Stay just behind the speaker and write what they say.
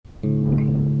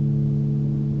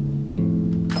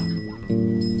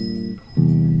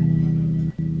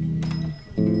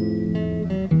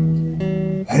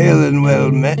Hail and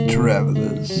well met,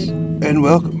 travelers, and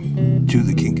welcome to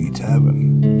the Kinky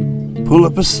Tavern. Pull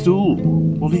up a stool.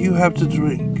 What do you have to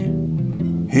drink?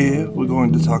 Here, we're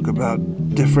going to talk about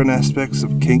different aspects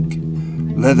of kink,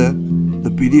 leather, the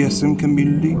BDSM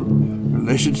community,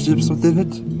 relationships within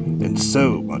it, and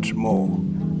so much more.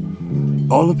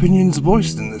 All opinions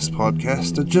voiced in this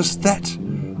podcast are just that,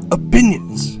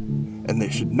 opinions, and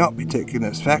they should not be taken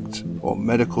as fact or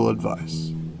medical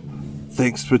advice.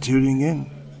 Thanks for tuning in.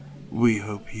 We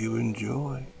hope you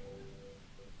enjoy.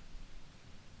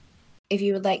 If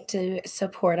you would like to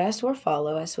support us or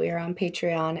follow us, we are on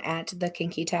Patreon at The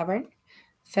Kinky Tavern,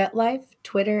 FetLife,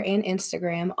 Twitter, and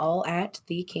Instagram, all at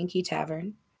The Kinky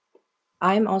Tavern.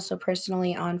 I'm also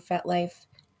personally on FetLife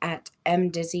at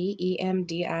mdizzy,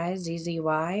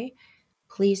 EMDIZZY.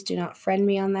 Please do not friend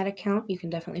me on that account. You can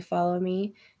definitely follow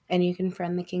me, and you can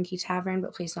friend The Kinky Tavern,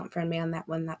 but please don't friend me on that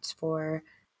one. That's for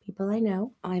people I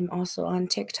know. I'm also on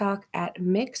TikTok at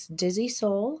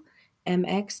MixDizzySoul,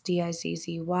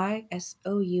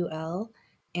 MXDIZZYSOUL,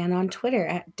 and on Twitter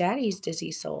at Daddy's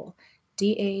Dizzy Soul,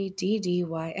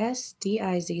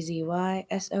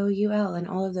 DADDYSDIZZYSOUL, and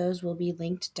all of those will be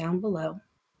linked down below.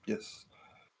 Yes.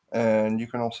 And you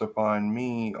can also find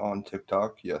me on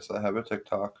TikTok. Yes, I have a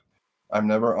TikTok. I'm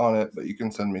never on it, but you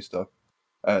can send me stuff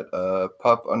at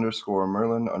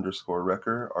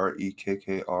pup_Merlin_Wrecker,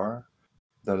 REKKR.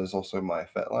 That is also my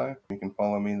FetLife. You can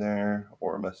follow me there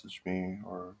or message me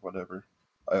or whatever.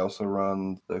 I also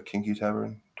run the Kinky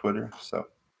Tavern Twitter, so.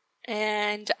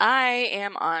 And I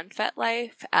am on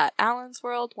FetLife at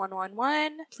AllensWorld111.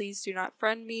 Please do not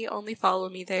friend me, only follow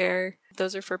me there.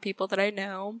 Those are for people that I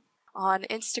know. On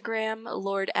Instagram,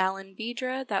 Lord Allen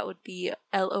Vidra, that would be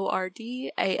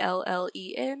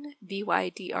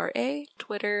LORDALLENVYDRA.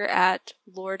 Twitter at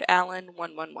Lord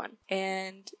Allen111.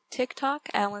 And TikTok,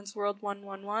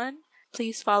 AllensWorld111.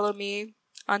 Please follow me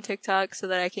on TikTok so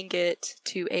that I can get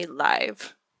to a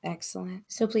live. Excellent.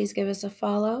 So please give us a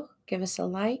follow, give us a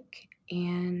like,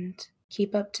 and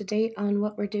keep up to date on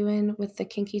what we're doing with the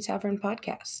Kinky Tavern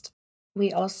podcast.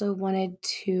 We also wanted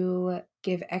to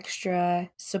give extra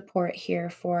support here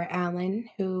for Alan,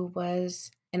 who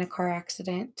was in a car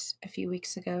accident a few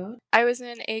weeks ago. I was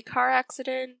in a car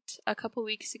accident a couple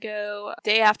weeks ago,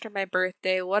 day after my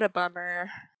birthday. What a bummer.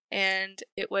 And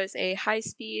it was a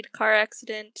high-speed car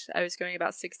accident. I was going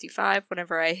about 65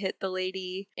 whenever I hit the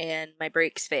lady, and my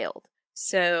brakes failed.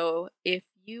 So if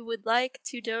you would like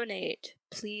to donate,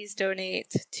 please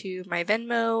donate to my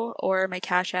Venmo or my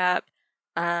Cash App.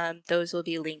 Those will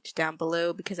be linked down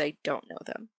below because I don't know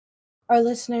them. Our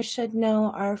listeners should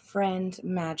know our friend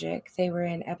Magic. They were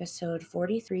in episode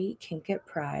 43, Kink at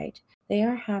Pride. They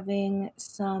are having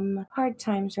some hard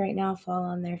times right now fall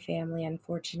on their family,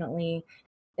 unfortunately.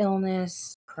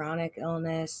 Illness, chronic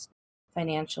illness,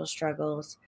 financial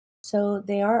struggles. So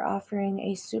they are offering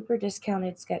a super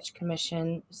discounted sketch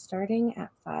commission starting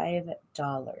at $5.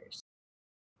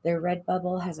 Their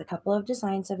Redbubble has a couple of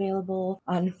designs available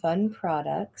on fun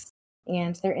products,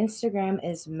 and their Instagram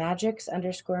is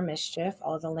magics_mischief.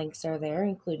 All the links are there,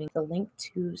 including the link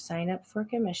to sign up for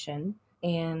commission,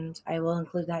 and I will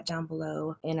include that down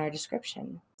below in our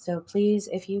description. So please,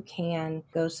 if you can,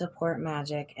 go support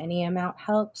Magic. Any amount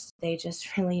helps. They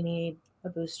just really need a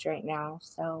boost right now.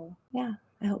 So yeah,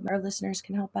 I hope our listeners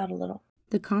can help out a little.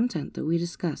 The content that we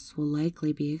discuss will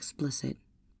likely be explicit.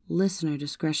 Listener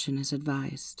discretion is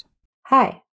advised.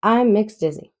 Hi, I'm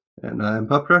MixDizzy. And I'm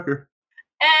Pup Wrecker.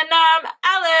 And I'm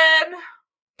Alan!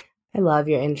 I love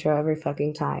your intro every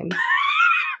fucking time.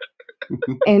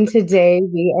 And today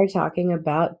we are talking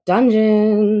about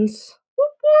dungeons.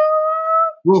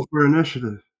 Roll for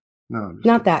initiative. No, I'm just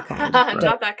Not kidding. that kind.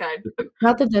 Not that kind.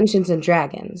 Not the Dungeons and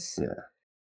Dragons. Yeah.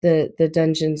 The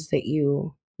dungeons that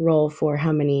you roll for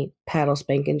how many paddle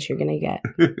spankings you're gonna get.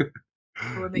 The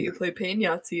one that you play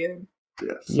Yahtzee in.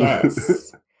 Yes.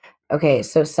 Yes. Okay,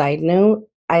 so side note,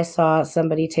 I saw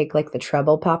somebody take like the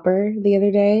treble popper the other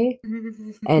day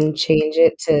and change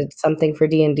it to something for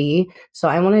D&D. So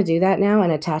I want to do that now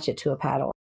and attach it to a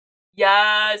paddle.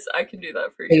 Yes, I can do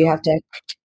that for So you. you have to...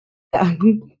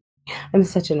 I'm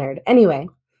such a nerd. Anyway,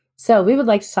 so we would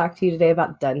like to talk to you today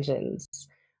about dungeons.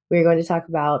 We're going to talk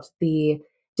about the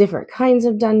different kinds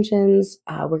of dungeons.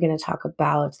 We're going to talk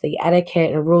about the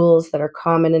etiquette and rules that are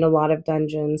common in a lot of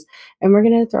dungeons. And we're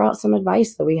going to throw out some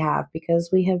advice that we have because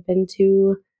we have been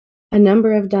to a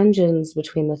number of dungeons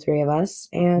between the three of us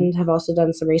and have also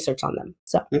done some research on them.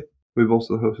 So Yeah. We've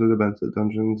also hosted events at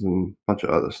dungeons and a bunch of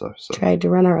other stuff. So tried to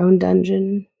run our own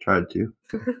dungeon. tried to.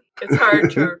 It's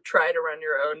hard to try to run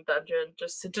your own dungeon.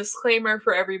 Just a disclaimer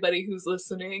for everybody who's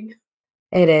listening.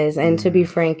 It is, and to be Yeah.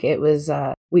 frank, it was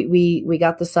we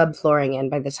got the subflooring in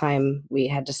by the time we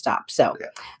had to stop. So,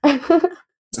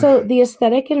 so the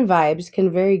aesthetic and vibes can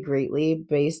vary greatly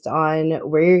based on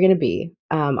where you're going to be.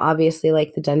 Obviously,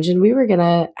 like the dungeon we were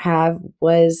gonna have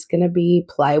was gonna be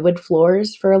plywood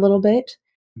floors for a little bit,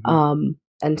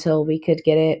 until we could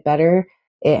get it better.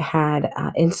 It had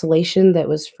insulation that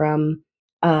was from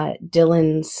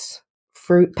Dylan's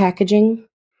fruit packaging.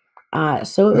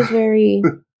 So it was very,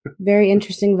 very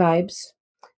interesting vibes.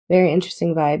 Very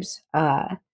interesting vibes.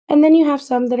 And then you have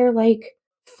some that are like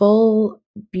full,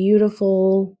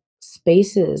 beautiful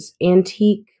spaces,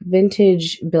 antique,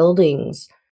 vintage buildings.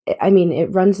 I mean,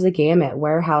 it runs the gamut.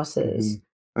 Warehouses.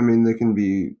 I mean, they can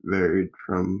be varied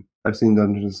from. I've seen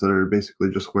dungeons that are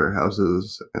basically just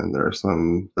warehouses, and there are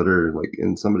some that are like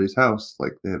in somebody's house,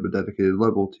 like they have a dedicated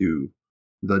level to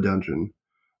the dungeon.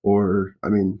 Or, I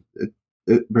mean,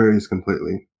 it varies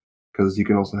completely because you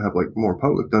can also have like more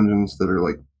public dungeons that are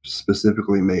like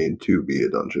specifically made to be a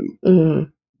dungeon.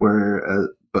 Mhm.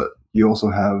 But you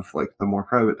also have like the more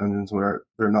private dungeons where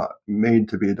they're not made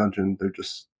to be a dungeon; they're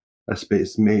just a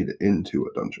space made into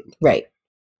a dungeon. Right.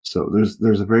 So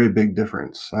there's a very big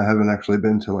difference. I haven't actually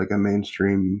been to like a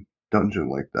mainstream dungeon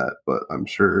like that, but I'm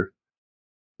sure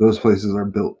those places are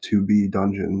built to be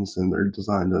dungeons and they're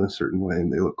designed in a certain way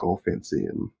and they look all fancy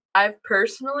and I've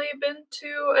personally been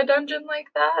to a dungeon like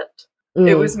that.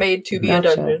 It was made to be a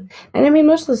Gotcha. dungeon. And I mean,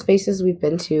 most of the spaces we've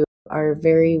been to are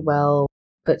very well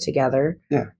put together.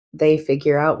 Yeah. They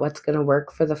figure out what's going to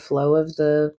work for the flow of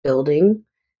the building,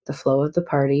 the flow of the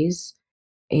parties,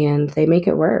 and they make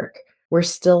it work. We're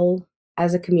still,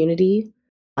 as a community,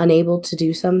 unable to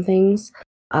do some things.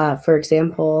 For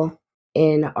example,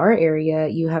 in our area,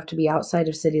 you have to be outside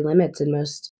of city limits in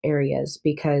most areas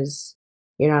because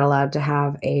you're not allowed to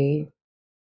have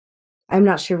I'm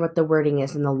not sure what the wording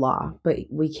is in the law, but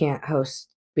we can't host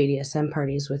BDSM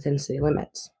parties within city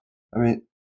limits. I mean,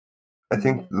 I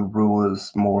think the rule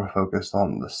is more focused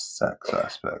on the sex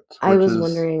aspect. I was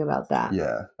wondering about that.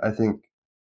 Yeah, I think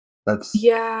that's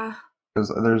Yeah.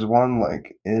 because there's one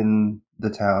like in the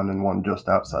town and one just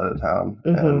outside of town,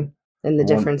 And the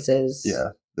difference is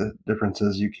the difference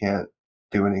is you can't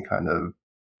do any kind of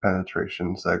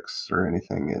penetration sex or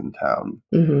anything in town,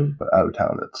 but out of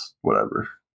town it's whatever,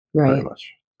 pretty right.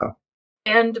 much. So.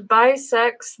 And by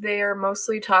sex, they are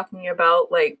mostly talking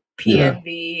about like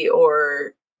PNV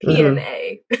or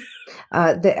PNA.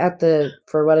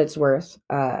 For what it's worth,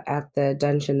 at the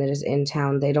dungeon that is in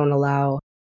town, they don't allow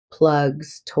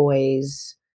plugs,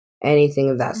 toys, anything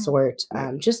of that sort,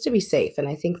 just to be safe. And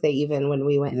I think they even, when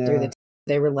we went through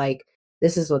they were like,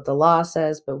 this is what the law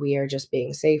says, but we are just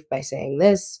being safe by saying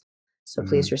this. So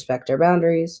please respect our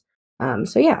boundaries.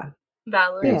 So yeah.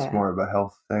 Valid. It's more of a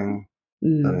health thing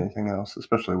than anything else,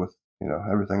 especially with,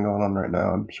 everything going on right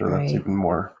now. I'm sure that's even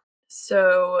more.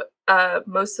 So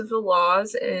most of the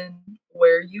laws in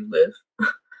where you live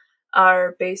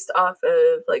are based off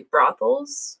of like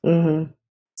brothels.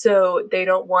 So they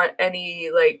don't want any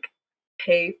like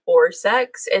pay for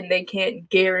sex, and they can't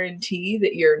guarantee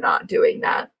that you're not doing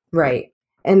that. Right.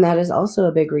 And that is also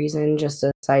a big reason, just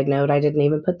a side note, I didn't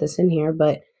even put this in here,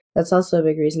 but that's also a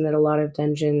big reason that a lot of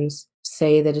dungeons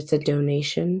say that it's a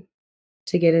donation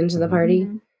to get into the party,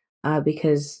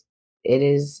 because it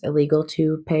is illegal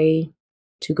to pay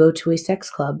to go to a sex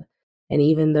club. And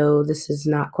even though this is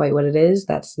not quite what it is,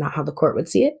 that's not how the court would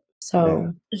see it.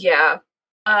 So yeah.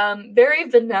 Very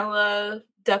vanilla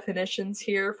definitions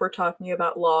here if we're talking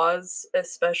about laws,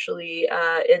 especially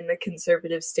in the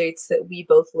conservative states that we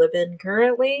both live in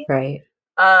currently. Right.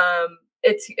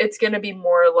 It's gonna be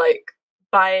more like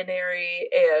binary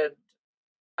and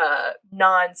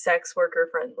non-sex worker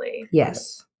friendly.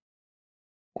 Yes.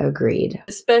 Agreed.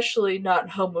 Especially not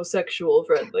homosexual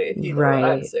friendly, if you know what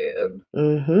I'm saying.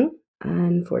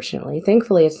 Unfortunately.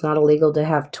 Thankfully, it's not illegal to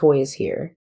have toys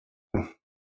here.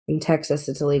 In Texas,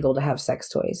 it's illegal to have sex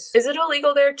toys. Is it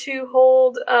illegal there to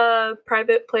hold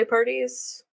private play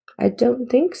parties? I don't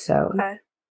think so. Okay.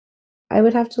 I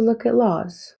would have to look at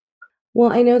laws.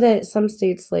 Well, I know that some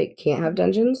states like can't have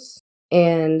dungeons,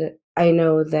 and I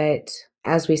know that,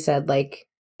 as we said, like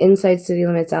inside city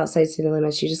limits, outside city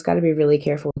limits, you just got to be really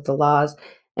careful with the laws.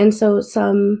 And so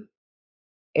some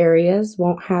areas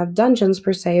won't have dungeons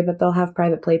per se, but they'll have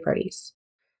private play parties.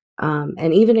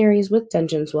 And even areas with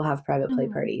dungeons will have private play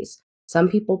parties. Some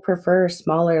people prefer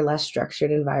smaller, less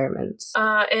structured environments.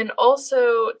 And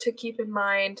also to keep in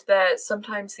mind that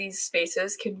sometimes these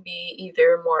spaces can be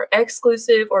either more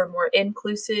exclusive or more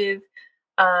inclusive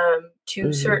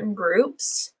to certain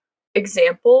groups.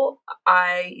 Example,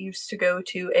 I used to go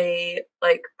to a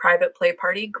like private play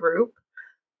party group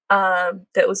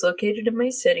that was located in my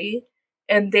city,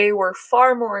 and they were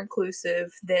far more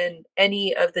inclusive than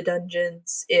any of the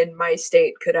dungeons in my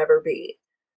state could ever be.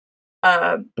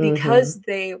 Because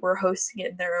they were hosting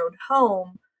it in their own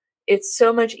home, it's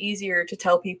so much easier to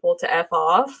tell people to F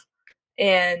off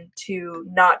and to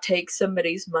not take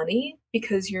somebody's money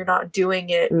because you're not doing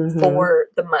it for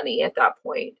the money at that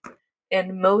point.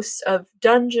 And most of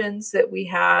dungeons that we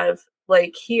have,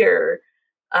 like here,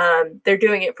 they're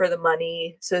doing it for the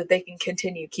money so that they can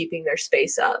continue keeping their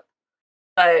space up.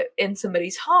 But in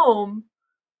somebody's home,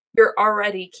 you're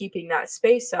already keeping that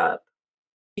space up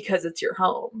because it's your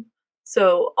home.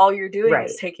 So all you're doing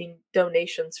is taking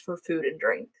donations for food and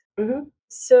drink.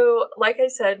 So, like I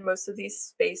said, most of these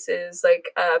spaces,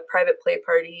 like private play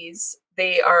parties,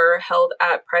 they are held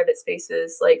at private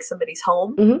spaces like somebody's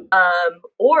home.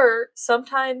 Or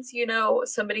sometimes,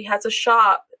 somebody has a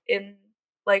shop in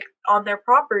like on their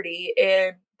property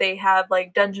and they have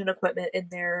like dungeon equipment in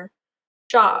their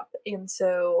shop. And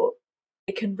so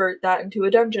they convert that into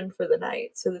a dungeon for the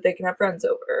night so that they can have friends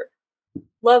over.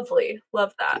 Lovely.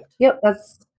 Love that. Yep,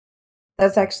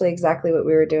 that's actually exactly what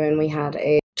we were doing. We had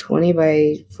a 20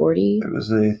 by 40. It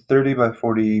was a 30 by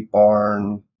 40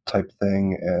 barn type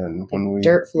thing, and when we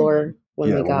dirt floor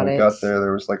when we got there,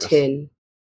 there was like tin.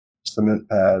 A cement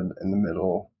pad in the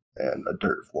middle and a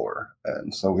dirt floor,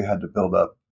 and so we had to build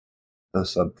up the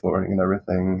subflooring and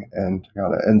everything and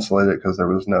kind of insulate it because it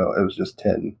was just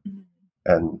tin,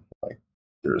 and like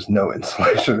there was no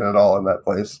insulation at all in that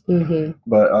place.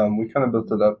 But we kind of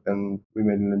built it up and we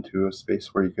made it into a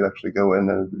space where you could actually go in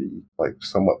and it'd be like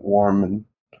somewhat warm and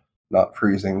not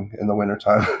freezing in the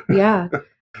wintertime. Yeah.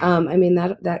 I mean,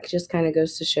 that just kind of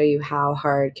goes to show you how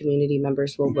hard community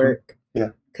members will work. Yeah.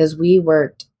 Because we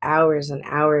worked hours and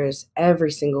hours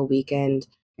every single weekend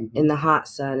in the hot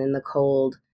sun, in the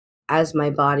cold, as my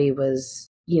body was,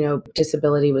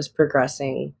 disability was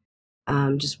progressing.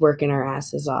 Just working our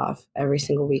asses off every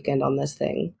single weekend on this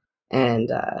thing. And,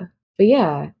 but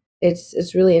yeah,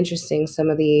 it's really interesting, some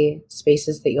of the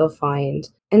spaces that you'll find.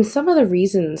 And some of the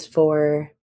reasons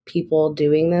for people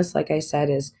doing this, like I said,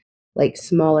 is like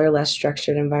smaller, less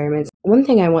structured environments. One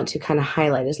thing I want to kind of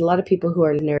highlight is a lot of people who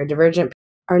are neurodivergent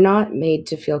are not made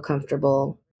to feel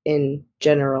comfortable in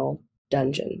general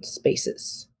dungeon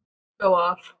spaces. Go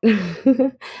off.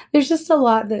 There's just a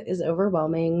lot that is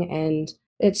overwhelming, and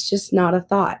it's just not a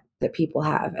thought that people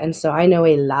have. And so I know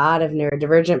a lot of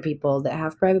neurodivergent people that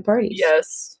have private parties.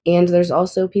 Yes. And there's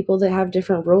also people that have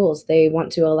different rules. They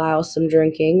want to allow some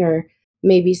drinking or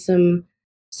maybe some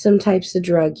types of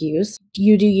drug use.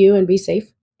 You do you and be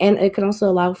safe. And it can also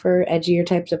allow for edgier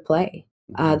types of play.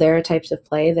 There are types of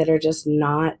play that are just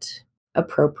not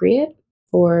appropriate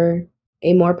for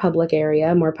a more public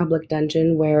area, more public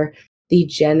dungeon where the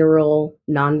general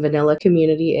non-vanilla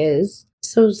community is.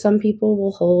 So some people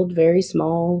will hold very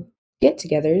small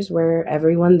get-togethers where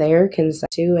everyone there can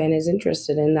sit to and is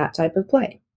interested in that type of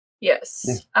play. Yes.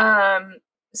 Yeah.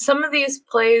 Some of these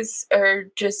plays are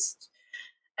just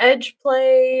edge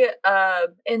play,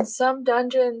 and some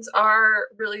dungeons are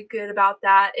really good about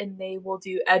that, and they will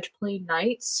do edge play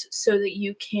nights so that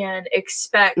you can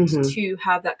expect to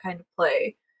have that kind of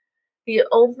play. The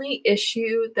only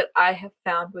issue that I have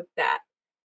found with that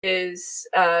is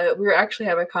we were actually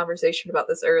having a conversation about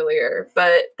this earlier,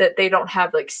 but that they don't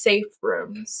have like safe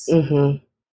rooms.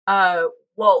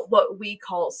 Well, what we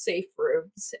call safe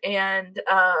rooms, and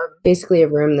basically a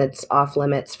room that's off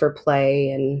limits for play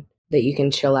and that you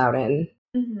can chill out in.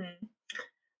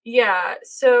 Yeah,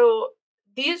 so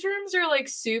these rooms are like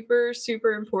super,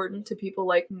 super important to people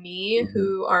like me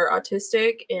who are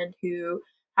autistic and who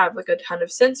have like a ton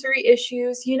of sensory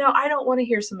issues. I don't want to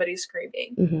hear somebody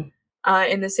screaming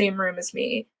in the same room as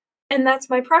me. And that's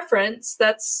my preference.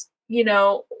 That's,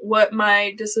 what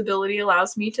my disability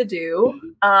allows me to do.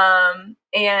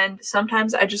 And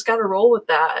sometimes I just got to roll with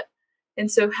that. And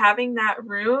so having that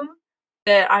room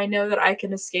that I know that I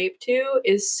can escape to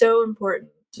is so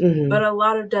important. But a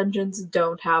lot of dungeons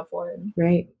don't have one.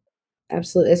 Right.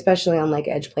 Absolutely. Especially on like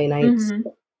edge play nights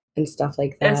and stuff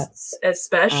like that.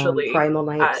 Especially primal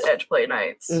nights. At edge play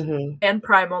nights and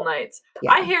primal nights.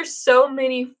 Yeah. I hear so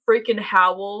many freaking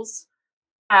howls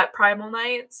at primal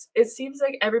nights. It seems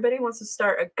like everybody wants to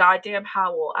start a goddamn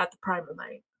howl at the primal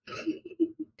night.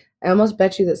 I almost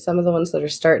bet you that some of the ones that are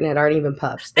starting it aren't even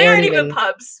pups. They aren't even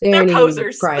pups. They're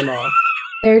posers. Primal.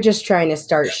 They're just trying to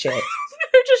start shit.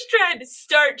 They're just trying to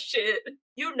start shit.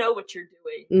 You know what you're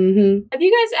doing. Have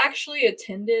you guys actually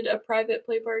attended a private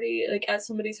play party like at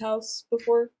somebody's house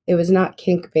before? It was not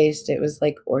kink based. It was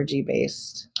like orgy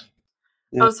based.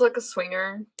 Yeah. Oh, it's like a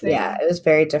swinger thing. Yeah, it was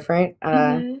very different.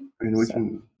 I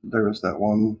mean, there was that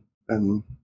one in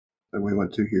that we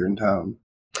went to here in town.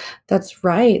 That's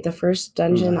right. The first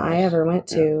dungeon I house. ever went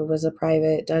to was a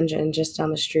private dungeon just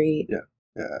down the street. Yeah,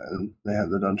 and they had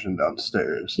the dungeon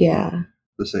downstairs. Yeah.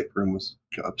 The safe room was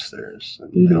upstairs,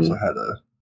 and they also had a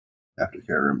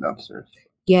aftercare room downstairs.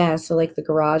 Yeah, so like the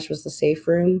garage was the safe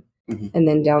room, and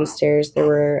then downstairs there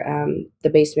were the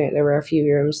basement. There were a few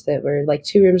rooms that were like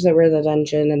 2 rooms that were the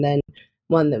dungeon, and then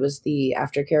one that was the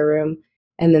aftercare room,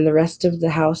 and then the rest of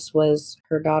the house was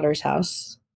her daughter's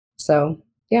house. So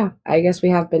yeah, I guess we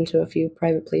have been to a few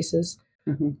private places,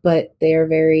 but they are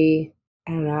very,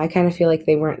 I don't know, I kind of feel like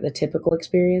they weren't the typical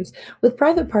experience. With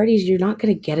private parties, you're not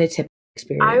going to get a typical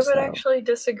experience. I would actually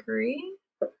disagree.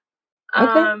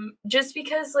 Okay. Just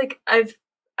because like I've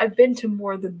been to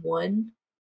more than one.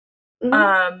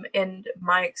 And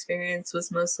my experience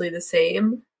was mostly the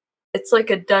same. It's like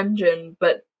a dungeon,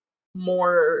 but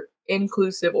more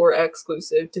inclusive or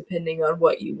exclusive depending on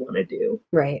what you want to do.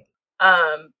 Right.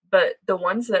 But the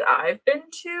ones that I've been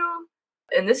to,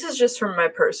 and this is just from my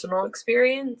personal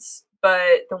experience,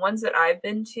 but the ones that I've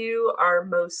been to are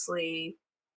mostly,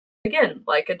 again,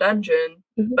 like a dungeon,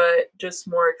 but just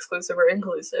more exclusive or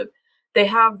inclusive. They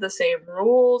have the same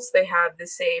rules, they have the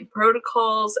same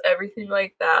protocols, everything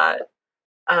like that.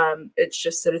 It's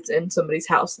just that it's in somebody's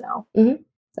house now.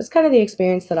 That's kind of the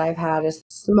experience that I've had, is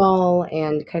small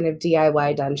and kind of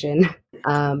DIY dungeon.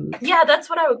 Yeah, that's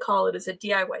what I would call it, is a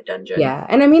DIY dungeon. Yeah,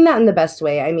 and I mean that in the best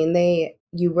way. I mean,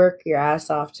 you work your ass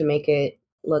off to make it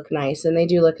look nice, and they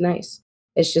do look nice.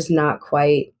 It's just not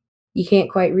quite, you can't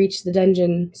quite reach the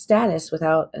dungeon status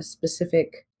without a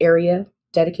specific area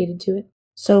dedicated to it.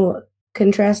 So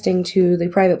contrasting to the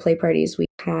private play parties, we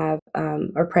have,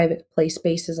 or private play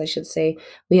spaces, I should say,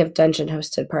 we have dungeon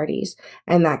hosted parties,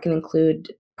 and that can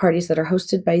include parties that are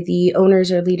hosted by the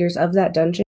owners or leaders of that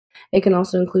dungeon. It can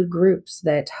also include groups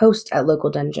that host at local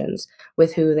dungeons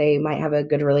with who they might have a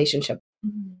good relationship.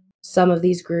 Some of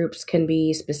these groups can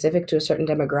be specific to a certain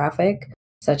demographic,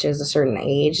 such as a certain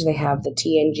age. They have the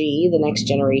TNG, the next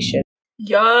generation.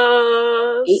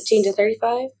 Yes. 18 to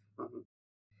 35?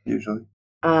 Usually.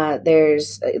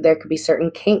 There could be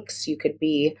certain kinks. You could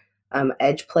be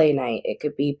edge play night. It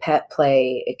could be pet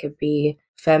play. It could be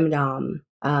femdom.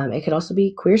 It could also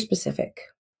be queer specific.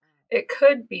 It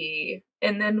could be.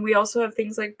 And then we also have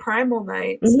things like primal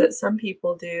nights that some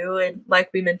people do, and like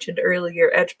we mentioned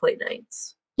earlier, edge play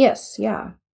nights. Yes,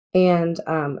 yeah. And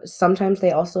sometimes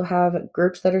they also have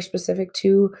groups that are specific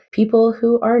to people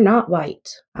who are not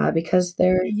white, because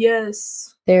there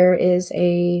is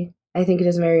I think it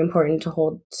is very important to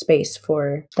hold space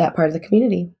for that part of the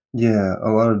community. Yeah, a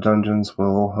lot of dungeons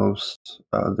will host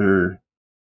other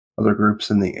groups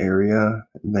in the area.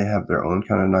 They have their own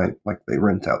kind of night, like they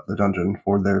rent out the dungeon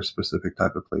for their specific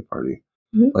type of play party.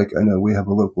 Like I know we have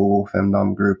a local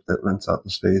femdom group that rents out the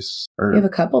space. We have a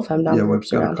couple femdom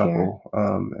groups around here. Yeah, we've got a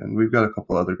couple, and we've got a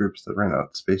couple other groups that rent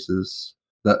out spaces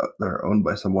that are owned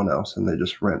by someone else, and they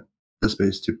just rent the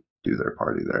space to do their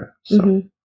party there. So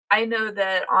I know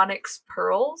that Onyx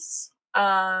Pearls,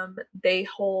 they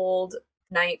hold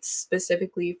nights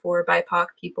specifically for BIPOC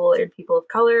people and people of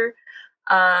color.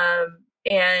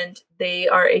 And they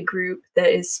are a group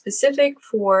that is specific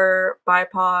for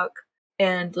BIPOC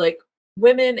and like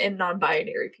women and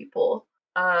non-binary people.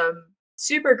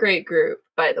 Super great group,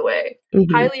 by the way.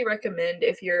 Highly recommend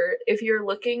if you're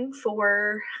looking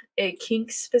for a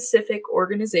kink specific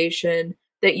organization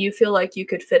that you feel like you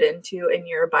could fit into, and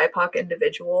you're a BIPOC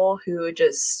individual who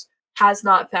just has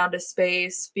not found a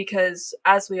space, because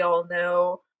as we all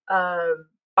know,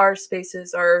 our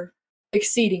spaces are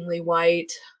exceedingly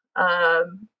white.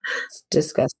 It's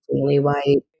disgustingly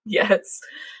white. Yes.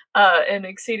 And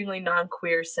exceedingly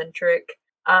non-queer centric.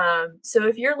 So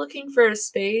if you're looking for a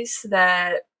space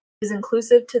that is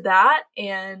inclusive to that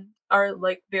and are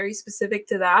like very specific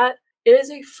to that, it is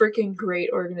a freaking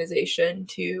great organization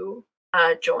to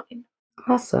join.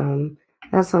 Awesome.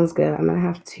 That sounds good. I'm gonna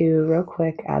have to real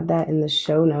quick add that in the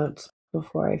show notes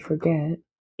before I forget.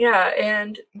 Yeah,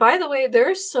 and by the way, there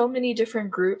are so many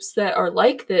different groups that are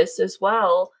like this as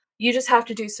well. You just have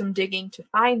to do some digging to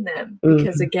find them,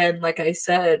 because again, like I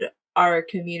said, our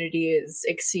community is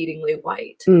exceedingly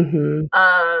white.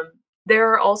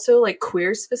 There are also like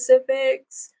queer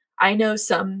specifics. I know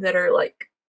some that are like,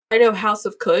 I know House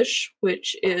of Kush,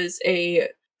 which is a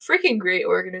freaking great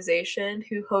organization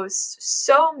who hosts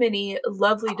so many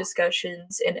lovely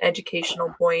discussions and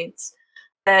educational points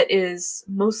that is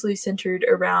mostly centered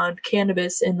around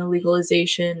cannabis and the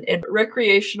legalization and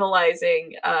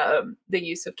recreationalizing the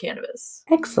use of cannabis.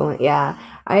 Excellent. Yeah,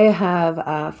 I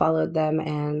have followed them,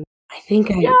 and I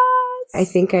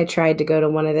think I tried to go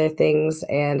to one of their things,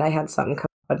 and I had something come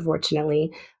up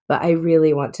unfortunately, but I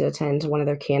really want to attend one of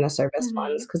their Canna Service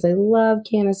ones because I love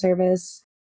Canna Service.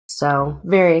 So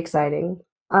very exciting.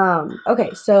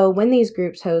 Okay, so when these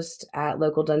groups host at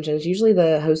local dungeons, usually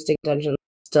the hosting dungeons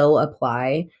still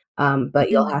apply, but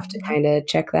you'll have to kind of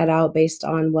check that out based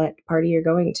on what party you're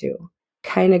going to.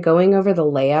 Kind of going over the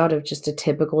layout of just a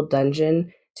typical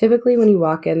dungeon. Typically, when you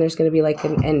walk in, there's going to be like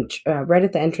right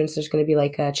at the entrance, there's going to be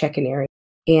like a check-in area,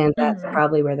 and that's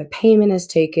probably where the payment is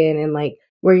taken and like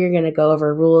where you're going to go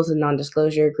over rules and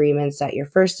non-disclosure agreements at your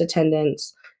first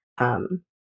attendance,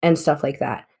 and stuff like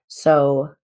that. So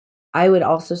I would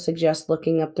also suggest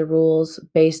looking up the rules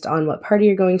based on what party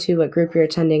you're going to, what group you're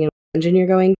attending, and what dungeon you're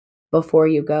going before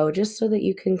you go, just so that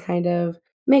you can kind of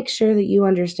make sure that you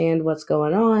understand what's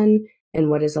going on and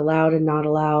what is allowed and not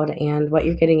allowed and what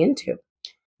you're getting into.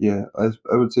 Yeah,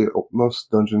 I would say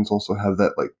most dungeons also have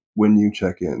that, like, when you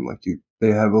check in, like, they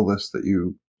have a list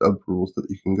of rules that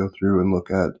you can go through and look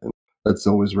at, and that's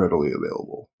always readily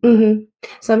available.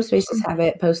 Some spaces have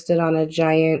it posted on a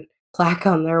giant plaque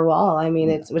on their wall. I mean,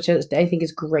 I think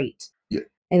is great. Yeah.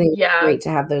 I think it's great to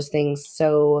have those things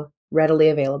so readily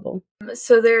available.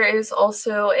 So there is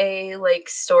also a like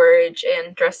storage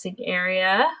and dressing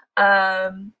area.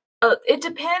 It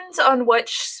depends on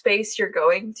which space you're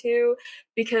going to,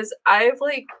 because I've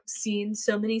like seen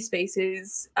so many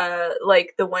spaces,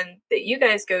 like the one that you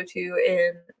guys go to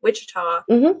in Wichita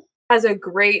has a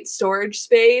great storage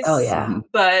space. Oh yeah.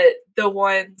 But the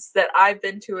ones that I've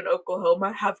been to in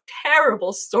Oklahoma have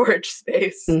terrible storage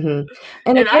space. And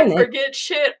again, I forget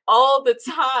shit all the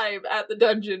time at the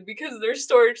dungeon because their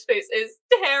storage space is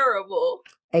terrible.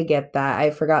 I get that.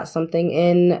 I forgot something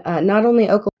in not only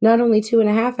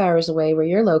 2.5 hours away where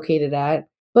you're located at,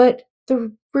 but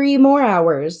 3 more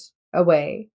hours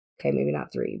away. Okay, maybe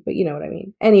not 3, but you know what I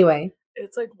mean. Anyway.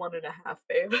 It's like 1.5,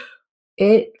 babe.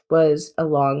 It was a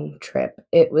long trip.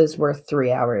 It was worth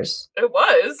 3 hours. It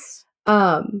was.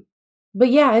 But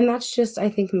yeah, and that's just, I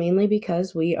think, mainly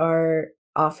because we are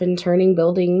often turning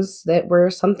buildings that were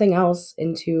something else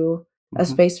into a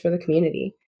space for the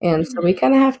community. And so we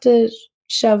kind of have to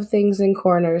shove things in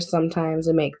corners sometimes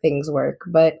and make things work.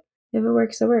 But if it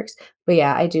works, it works. But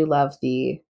yeah, I do love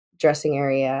the dressing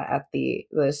area at the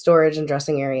storage and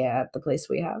dressing area at the place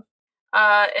we have.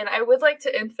 And I would like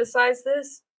to emphasize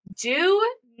this. Do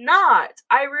not,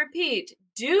 I repeat,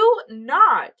 do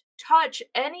not touch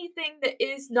anything that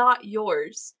is not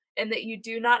yours and that you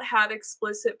do not have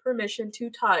explicit permission to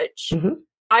touch.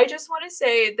 I just want to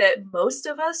say that most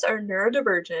of us are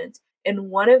neurodivergent, and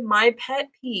one of my pet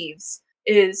peeves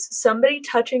is somebody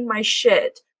touching my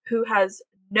shit who has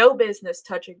no business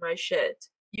touching my shit.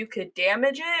 You could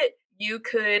damage it, you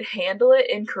could handle it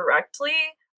incorrectly.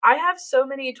 I have so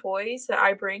many toys that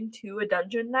I bring to a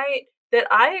dungeon night that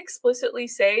I explicitly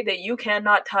say that you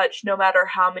cannot touch no matter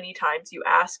how many times you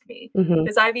ask me.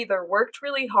 Because I've either worked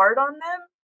really hard on them.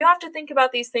 You have to think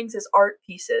about these things as art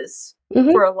pieces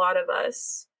for a lot of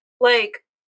us. Like,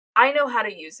 I know how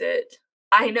to use it.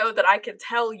 I know that I can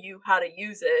tell you how to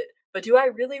use it. But do I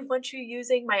really want you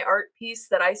using my art piece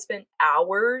that I spent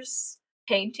hours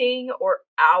painting or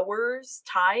hours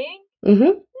tying?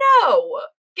 No!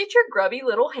 Get your grubby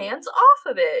little hands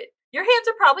off of it. Your hands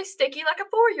are probably sticky like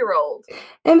a 4-year-old.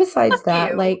 And besides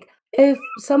that, like, if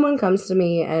someone comes to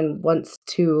me and wants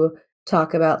to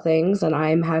talk about things and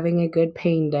I'm having a good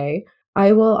pain day,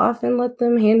 I will often let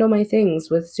them handle my things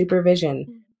with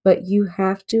supervision. But you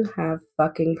have to have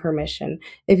fucking permission.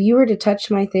 If you were to touch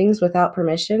my things without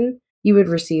permission, you would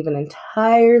receive an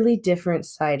entirely different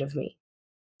side of me.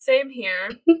 Same here.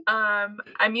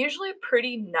 I'm usually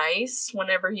pretty nice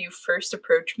whenever you first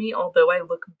approach me, although I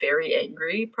look very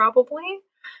angry, probably.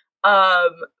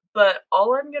 But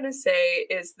all I'm gonna say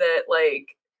is that, like,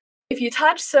 if you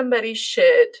touch somebody's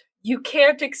shit, you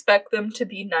can't expect them to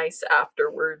be nice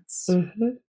afterwards.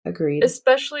 Agreed.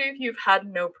 Especially if you've had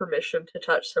no permission to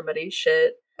touch somebody's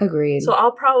shit. Agreed. So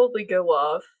I'll probably go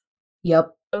off.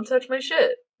 Yep. Don't touch my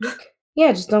shit.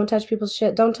 Yeah, just don't touch people's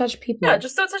shit. Don't touch people. Yeah,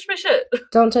 just don't touch my shit.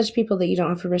 Don't touch people that you don't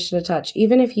have permission to touch.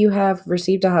 Even if you have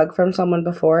received a hug from someone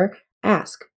before,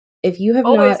 ask. If you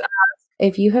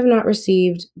have not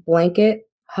received blanket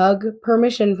hug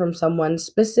permission from someone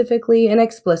specifically and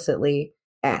explicitly,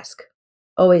 ask.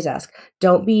 Always ask.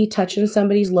 Don't be touching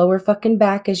somebody's lower fucking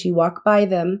back as you walk by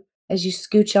them, as you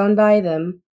scooch on by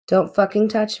them. Don't fucking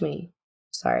touch me.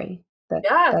 Sorry. That's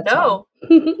no.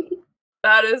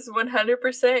 That is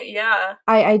 100%, yeah.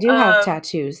 I do have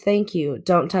tattoos. Thank you.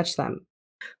 Don't touch them.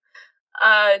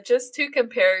 Just to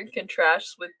compare and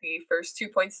contrast with the first 2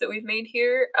 points that we've made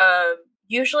here,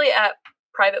 usually at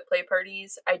private play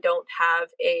parties, I don't have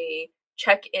a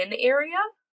check-in area.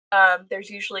 There's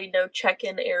usually no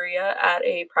check-in area at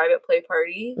a private play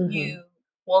party. Mhm. You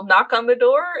will knock on the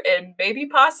door, and maybe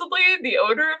possibly the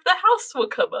owner of the house will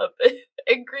come up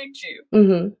and greet you.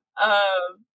 Mhm.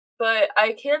 But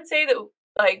I can say that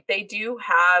like they do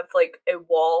have like a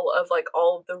wall of like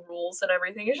all of the rules and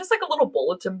everything. It's just like a little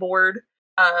bulletin board.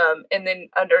 And then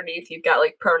underneath you've got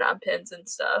like pronoun pins and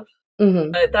stuff.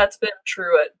 Mhm. That's been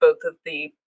true at both of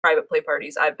the private play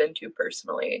parties I've been to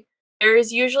personally. There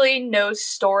is usually no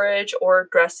storage or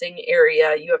dressing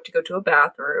area. You have to go to a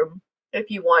bathroom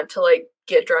if you want to like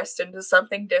get dressed into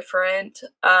something different.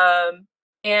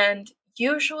 And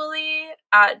usually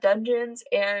at dungeons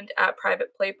and at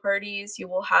private play parties, you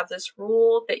will have this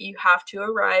rule that you have to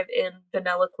arrive in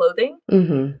vanilla clothing.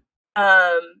 Mhm.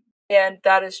 And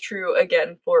that is true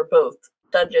again for both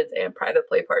dungeons and private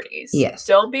play parties. Yes.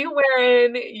 Don't be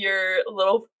wearing your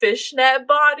little fishnet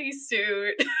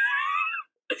bodysuit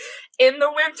in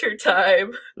the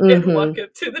wintertime and walk Mhm.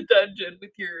 up to the dungeon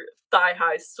with your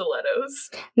thigh-high stilettos.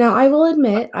 Now, I will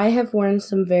admit, I have worn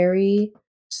some very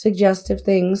suggestive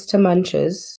things to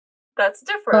Munches, That's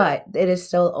different. but it is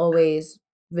still always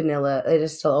vanilla. It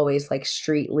is still always like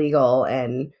street legal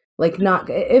and like not.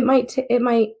 It might.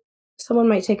 Someone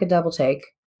might take a double take,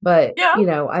 but Yeah. you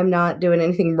know, I'm not doing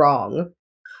anything wrong.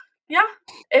 Yeah,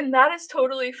 and that is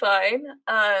totally fine.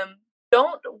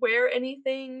 Don't wear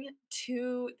anything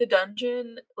to the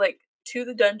dungeon, like to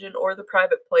the dungeon or the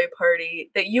private play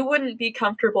party that you wouldn't be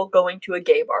comfortable going to a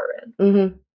gay bar in.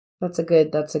 Mhm. That's a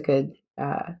good.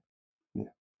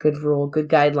 Good rule. Good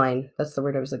guideline. That's the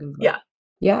word I was looking for. Yeah.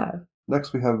 Yeah.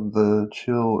 Next, we have the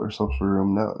chill or social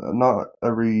room. Now, not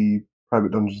every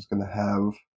private dungeon is going to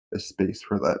have a space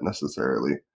for that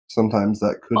necessarily. Sometimes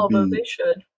that could Although be. they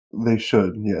should. They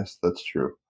should, yes, that's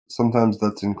true. Sometimes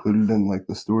that's included in like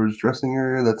the steward's dressing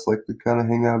area. That's like the kind of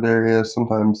hangout area.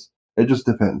 Sometimes it just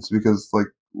depends because like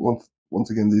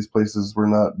once again, these places were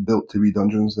not built to be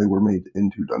dungeons; they were made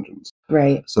into dungeons.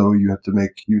 Right. So you have to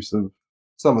make use of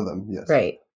some of them. Yes.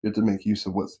 Right. You have to make use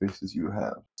of what spaces you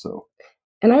have. So.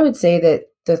 And I would say that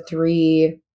the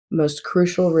 3 most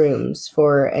crucial rooms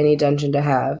for any dungeon to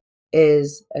have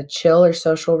is a chill or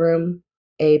social room,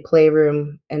 a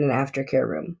playroom, and an aftercare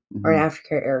room or an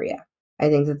aftercare area. I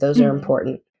think that those are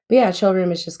important. But yeah, chill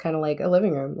room is just kind of like a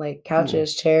living room, like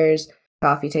couches, chairs,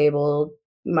 coffee table.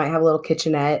 You might have a little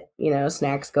kitchenette, you know,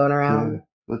 snacks going around. Yeah,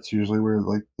 that's usually where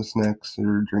like the snacks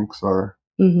or drinks are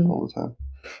all the time.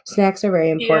 Snacks are very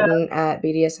important at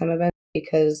BDSM events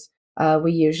because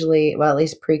we usually, well, at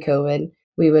least pre-COVID,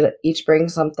 we would each bring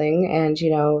something, and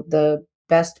you know, the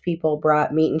best people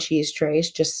brought meat and cheese trays.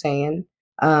 Just saying,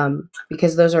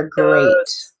 because those are great.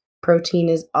 Protein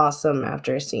is awesome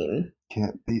after a scene.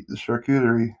 Can't beat the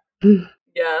charcuterie.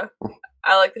 Yeah,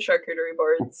 I like the charcuterie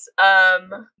boards.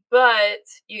 But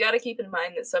you got to keep in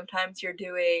mind that sometimes you're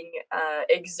doing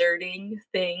exerting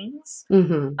things,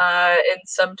 and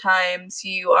sometimes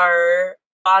you are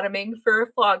bottoming for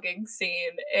a flogging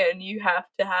scene, and you have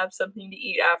to have something to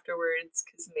eat afterwards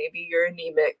because maybe you're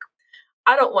anemic.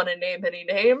 I don't want to name any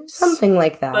names. Something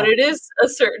like that. But it is a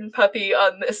certain puppy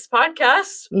on this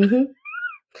podcast.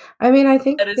 I mean, I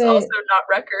think that is also not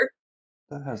Wrecker.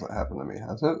 That hasn't happened to me,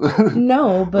 has it?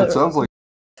 No, but it sounds like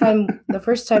the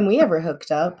first time we ever hooked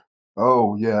up.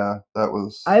 Oh yeah, that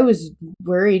was. I was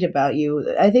worried about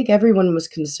you. I think everyone was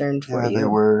concerned for you.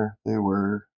 Yeah, they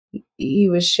were. He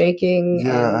was shaking.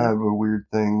 Yeah, I have a weird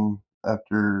thing.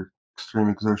 After extreme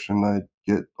exertion, I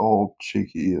get all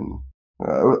shaky, and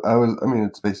I mean,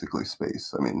 it's basically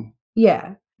space. I mean.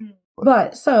 Yeah,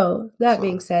 but that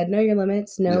being said, know your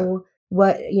limits. Know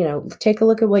what take a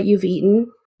look at what you've eaten.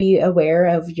 Be aware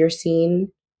of your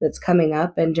scene that's coming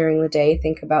up, and during the day,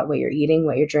 think about what you're eating,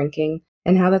 what you're drinking,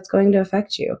 and how that's going to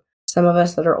affect you. Some of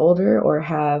us that are older or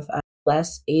have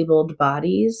less abled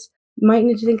bodies might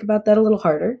need to think about that a little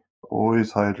harder.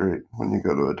 Always hydrate when you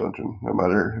go to a dungeon, no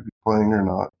matter if you're playing or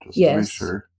not, just to be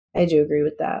sure. I do agree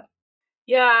with that.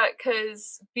 Yeah,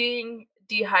 because being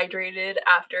dehydrated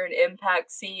after an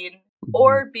impact scene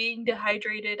or being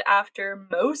dehydrated after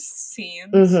most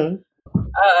scenes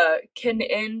can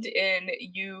end in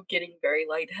you getting very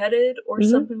lightheaded or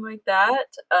something like that.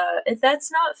 And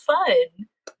that's not fun.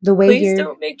 Please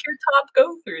don't make your top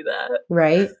go through that.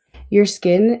 Right. Your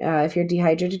skin, if you're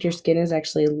dehydrated, your skin is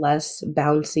actually less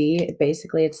bouncy.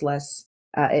 Basically, it's less.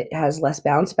 It has less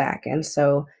bounce back, and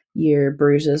so your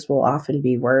bruises will often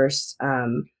be worse.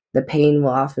 The pain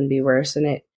will often be worse,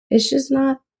 and it's just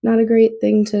not a great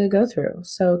thing to go through.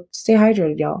 So stay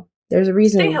hydrated, y'all. There's a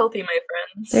reason. Stay healthy, my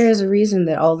friends. There is a reason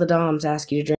that all the DOMs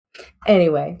ask you to drink.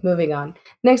 Anyway, moving on.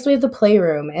 Next, we have the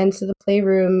playroom, and so the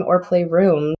playroom or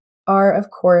playroom are, of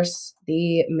course,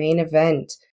 the main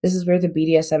event. This is where the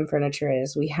BDSM furniture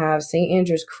is. We have St.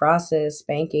 Andrew's crosses,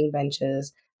 spanking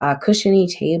benches, cushiony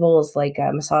tables like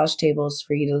massage tables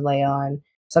for you to lay on.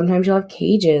 Sometimes you'll have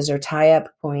cages or tie-up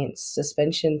points,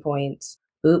 suspension points,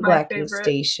 boot blacking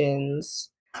stations.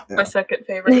 My second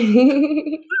favorite.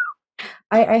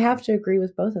 I have to agree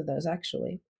with both of those,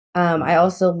 actually. I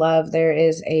also love there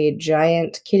is a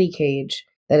giant kitty cage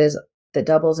that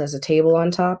doubles as a table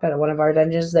on top at one of our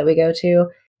dungeons that we go to,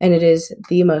 and it is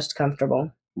the most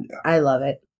comfortable. Yeah. I love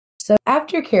it. So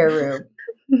aftercare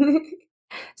room.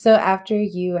 So after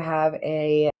you have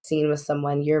a scene with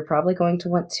someone, you're probably going to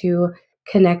want to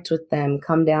connect with them,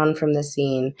 come down from the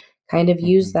scene, kind of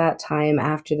use that time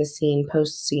after the scene,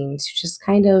 post scene, to just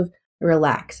kind of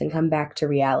relax and come back to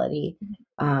reality.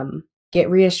 Get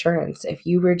reassurance. If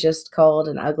you were just called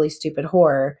an ugly, stupid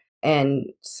whore and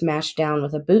smashed down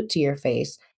with a boot to your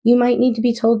face, you might need to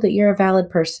be told that you're a valid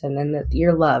person and that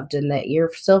you're loved and that you're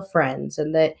still friends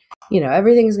and that,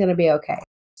 everything's going to be okay.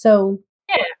 So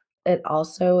it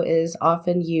also is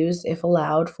often used, if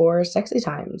allowed, for sexy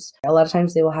times. A lot of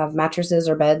times they will have mattresses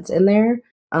or beds in there.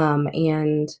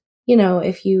 And,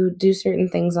 if you do certain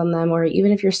things on them, or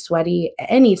even if you're sweaty,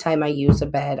 anytime I use a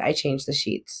bed, I change the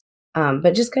sheets.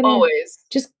 But just kind of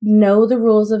just know the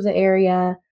rules of the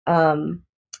area.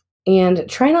 And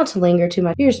try not to linger too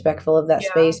much. Be respectful of that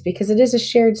space because it is a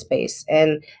shared space.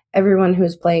 And everyone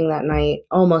who's playing that night,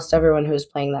 almost everyone who's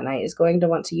playing that night, is going to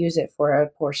want to use it for a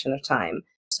portion of time.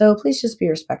 So please just be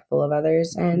respectful of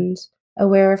others and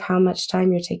aware of how much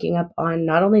time you're taking up on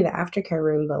not only the aftercare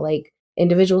room, but like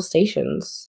individual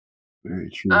stations.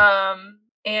 Very true.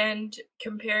 And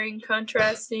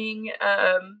contrasting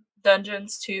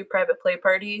dungeons to private play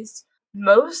parties.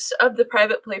 Most of the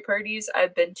private play parties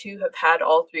I've been to have had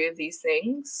all three of these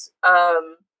things.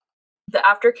 The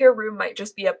aftercare room might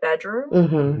just be a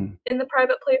bedroom in the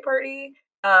private play party.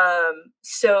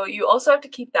 So you also have to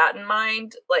keep that in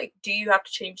mind. Like, do you have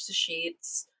to change the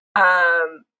sheets?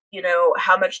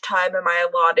 How much time am I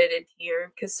allotted in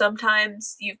here? Because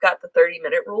sometimes you've got the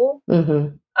 30-minute rule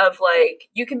of like,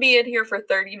 you can be in here for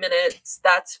 30 minutes,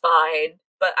 that's fine.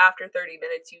 But after 30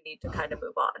 minutes, you need to kind of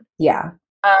move on. Yeah.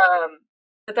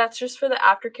 But that's just for the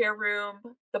aftercare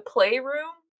room. The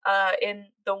playroom, in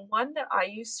the one that I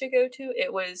used to go to,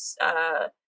 it was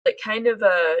like kind of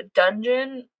a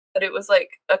dungeon, but it was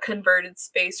like a converted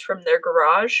space from their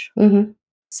garage.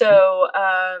 So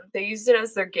they used it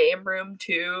as their game room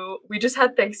too. We just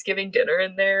had Thanksgiving dinner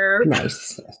in there.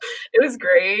 Nice. It was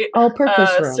great.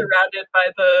 All-purpose room.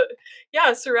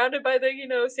 Surrounded by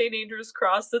the St. Andrew's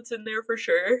cross that's in there for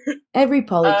sure. Every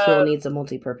polycule needs a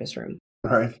multi-purpose room.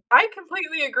 Right. I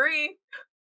completely agree.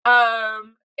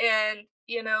 And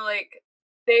like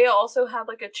they also have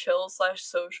like a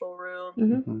chill/social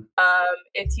room.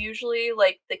 It's usually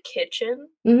like the kitchen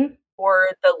or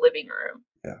the living room.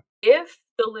 Yeah. If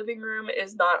the living room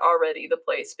is not already the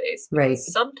play space, right?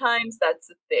 Sometimes that's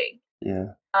the thing.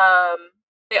 Yeah.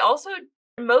 They also,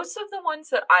 most of the ones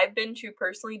that I've been to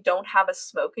personally don't have a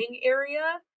smoking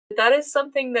area. That is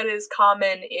something that is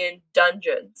common in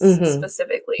dungeons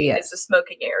specifically. Yes. Is a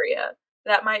smoking area.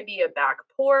 That might be a back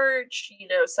porch.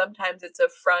 Sometimes it's a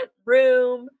front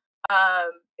room.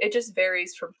 It just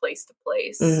varies from place to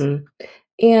place.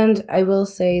 And I will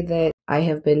say that I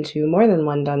have been to more than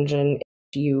one dungeon.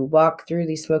 You walk through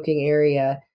the smoking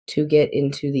area to get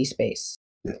into the space.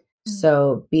 Yeah.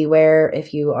 So beware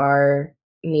if you are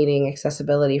needing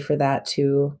accessibility for that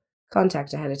to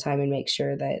contact ahead of time and make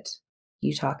sure that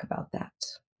you talk about that.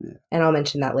 Yeah. And I'll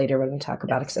mention that later when we talk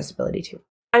about accessibility too.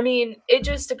 I mean, it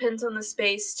just depends on the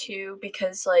space too,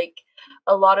 because like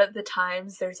a lot of the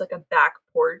times there's like a back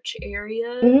porch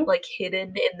area like hidden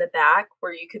in the back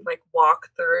where you can like walk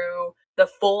through the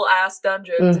full ass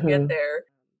dungeon to get there.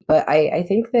 But I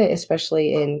think that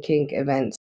especially in kink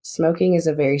events, smoking is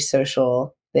a very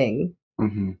social thing.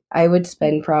 I would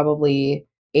spend probably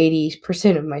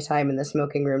 80% of my time in the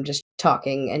smoking room just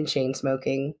talking and chain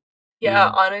smoking.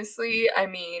 Yeah, honestly, I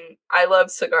mean, I love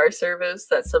cigar service.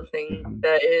 That's something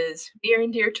that is near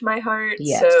and dear to my heart.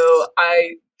 Yes. So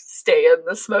I stay in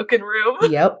the smoking room.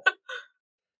 Yep.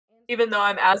 Even though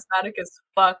I'm asthmatic as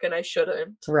fuck and I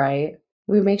shouldn't. Right.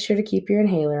 We make sure to keep your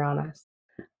inhaler on us.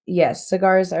 Yes,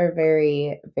 cigars are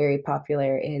very, very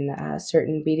popular in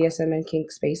certain BDSM and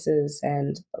kink spaces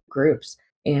and groups.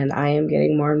 And I am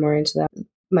getting more and more into them.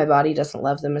 My body doesn't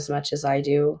love them as much as I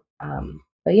do.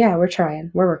 But yeah, we're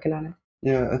trying. We're working on it.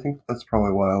 Yeah, I think that's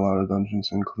probably why a lot of dungeons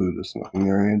include a smoking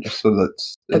area, just so that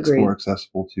it's more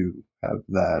accessible to have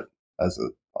that as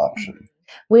an option.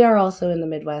 We are also in the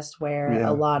Midwest where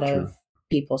a lot of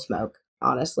people smoke,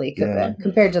 honestly,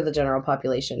 compared to the general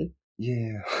population.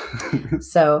 Yeah.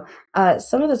 So,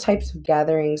 some of the types of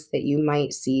gatherings that you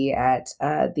might see at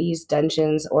these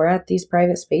dungeons or at these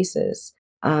private spaces,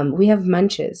 we have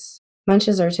munches.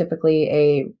 Munches are typically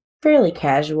a fairly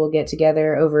casual get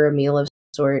together over a meal of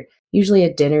sort, usually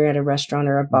a dinner at a restaurant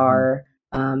or a bar.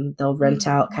 They'll rent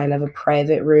out kind of a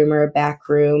private room or a back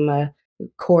room, a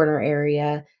corner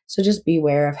area. So just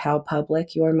beware of how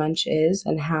public your munch is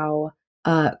and how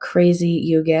crazy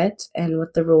you get and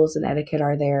what the rules and etiquette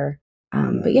are there.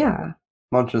 But yeah.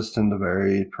 Munches tend to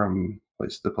vary from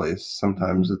place to place.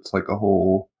 Sometimes it's like a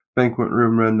whole banquet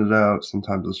room rented out.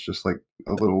 Sometimes it's just like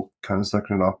a little kind of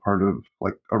sectioned off part of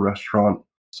like a restaurant.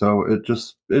 So it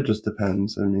just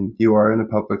depends. I mean, you are in a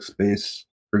public space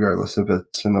regardless if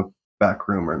it's in a back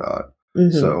room or not.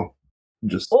 So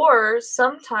just or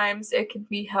sometimes it can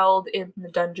be held in the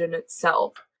dungeon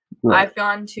itself. right. I've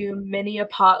gone to many a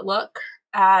potluck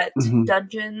at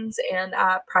dungeons and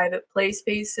at private play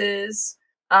spaces,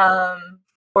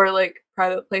 or like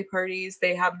private play parties.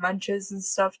 They have munches and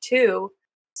stuff too.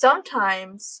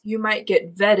 Sometimes you might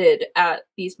get vetted at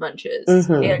these munches,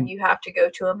 and you have to go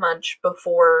to a munch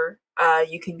before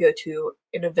you can go to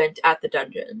an event at the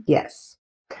dungeon. Yes.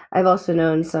 I've also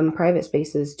known some private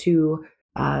spaces to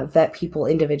vet people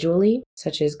individually,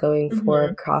 such as going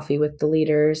for coffee with the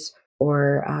leaders,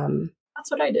 or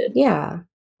that's what I did. Yeah,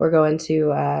 we're going to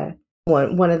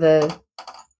one of the.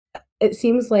 It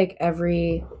seems like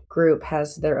every group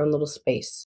has their own little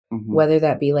space, whether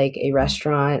that be like a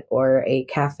restaurant or a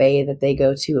cafe that they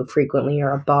go to frequently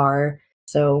or a bar.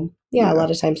 So yeah, a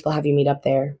lot of times they'll have you meet up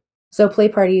there. So play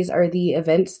parties are the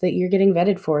events that you're getting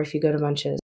vetted for if you go to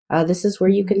munches. This is where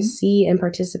you can see and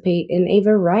participate in a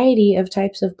variety of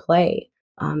types of play.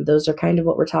 Those are kind of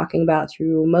what we're talking about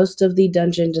through most of the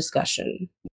dungeon discussion.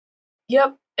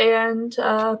 Yep, and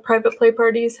private play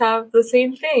parties have the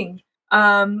same thing.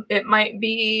 It might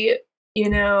be,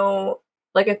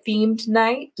 like a themed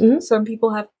night. Some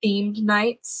people have themed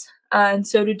nights, and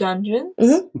so do dungeons,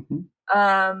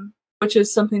 which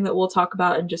is something that we'll talk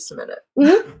about in just a minute.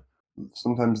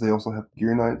 Sometimes they also have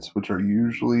gear nights, which are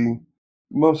usually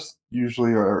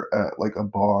are at like a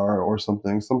bar or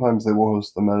something. Sometimes they will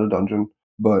host them at a dungeon,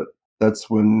 but that's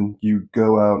when you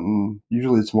go out and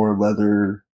usually it's more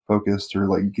leather focused or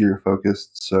like gear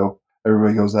focused. So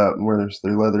everybody goes out and wears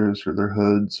their leathers or their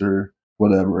hoods or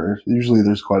whatever. Usually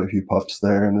there's quite a few pups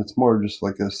there, and it's more just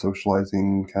like a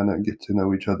socializing kind of get to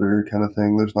know each other kind of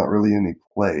thing. There's not really any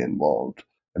play involved.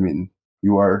 I mean,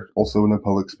 you are also in a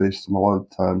public space a lot of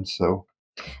the time, so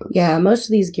yeah, most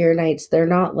of these gear nights, they're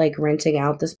not like renting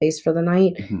out the space for the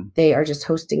night. They are just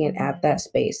hosting it at that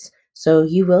space. So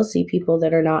you will see people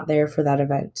that are not there for that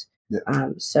event.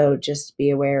 So just be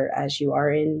aware as you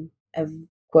are in a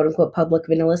quote unquote public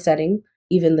vanilla setting,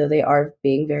 even though they are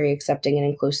being very accepting and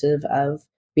inclusive of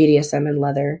BDSM and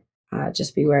leather.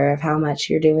 Just be aware of how much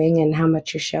you're doing and how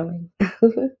much you're showing.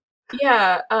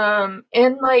 Yeah,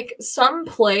 and like some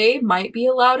play might be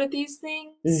allowed at these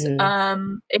things.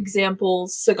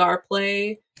 Examples, cigar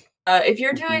play. If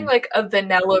you're doing like a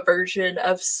vanilla version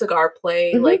of cigar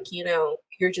play, like,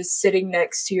 you're just sitting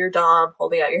next to your dom,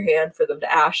 holding out your hand for them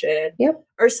to ash in,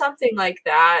 or something like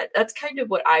that. That's kind of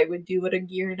what I would do at a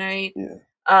gear night.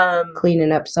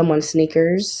 Cleaning up someone's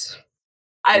sneakers.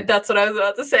 That's what I was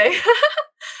about to say.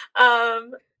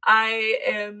 I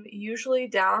am usually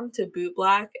down to boot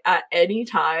black at any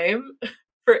time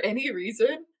for any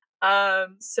reason.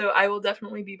 So I will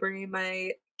definitely be bringing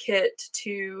my kit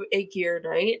to a gear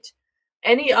night.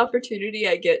 Any opportunity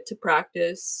I get to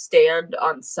practice stand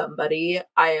on somebody,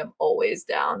 I am always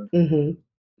down.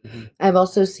 I've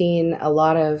also seen a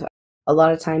lot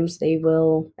of times they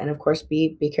will, and of course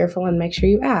be careful and make sure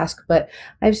you ask, but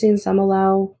I've seen some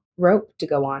allow rope to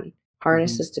go on,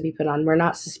 harnesses to be put on. We're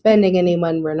not suspending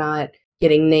anyone, we're not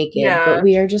getting naked, but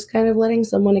we are just kind of letting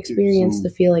someone experience the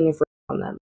feeling of rope on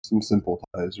them. Some simple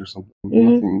ties or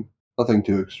something. Nothing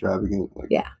too extravagant.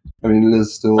 I mean, it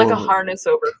is still like a harness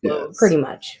over clothes. Pretty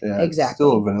much. Exactly. It's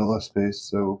still a vanilla space,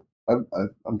 so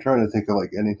I'm trying to think of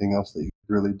like anything else that you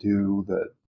could really do that.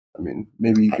 I mean,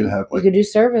 maybe you could have like... You could do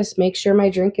service. Make sure my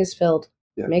drink is filled.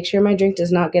 Make sure my drink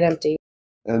does not get empty.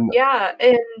 And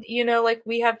like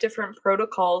we have different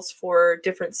protocols for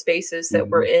different spaces that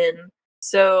we're in.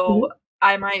 So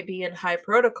I might be in high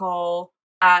protocol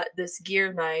at this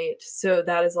gear night, so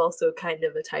that is also kind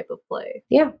of a type of play.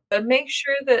 But make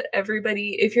sure that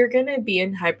everybody, if you're going to be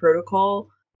in high protocol,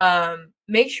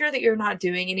 make sure that you're not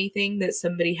doing anything that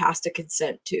somebody has to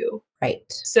consent to. Right.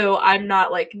 So I'm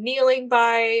not like kneeling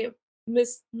by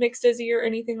Miss Mixed Dizzy or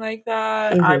anything like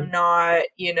that. I'm not,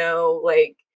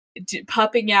 like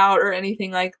pupping out or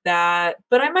anything like that.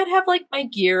 But I might have like my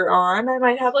gear on. I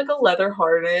might have like a leather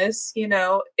harness, you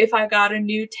know, if I got a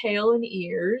new tail and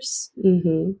ears.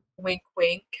 Mm-hmm. Wink,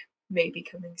 wink, maybe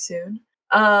coming soon.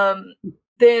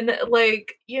 Then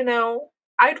like, you know,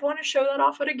 I'd want to show that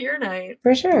off at a gear night.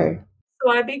 For sure.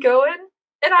 So I'd be going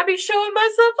and I'd be showing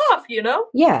myself off, you know?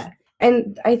 Yeah.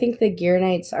 And I think the gear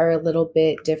nights are a little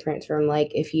bit different from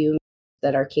like if you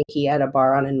that are kinky at a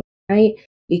bar on a night,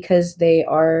 because they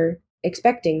are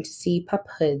expecting to see pup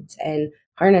hoods and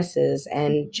harnesses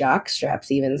and jock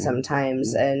straps even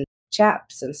sometimes and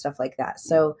chaps and stuff like that.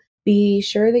 So be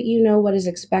sure that you know what is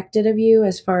expected of you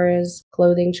as far as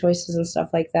clothing choices and stuff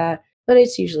like that, but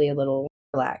it's usually a little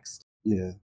relaxed.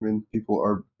 Yeah. I mean, it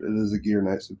is a gear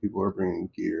night, so people are bringing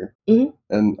gear. Mm-hmm.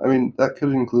 And, I mean, that could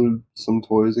include some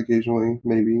toys occasionally,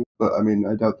 maybe. But, I mean,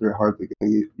 I doubt they're hardly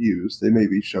going to get used. They may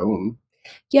be shown.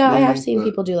 Yeah, maybe, I have seen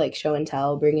people do, like, show and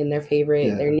tell, bring in their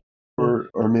favorite, their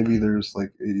or maybe there's,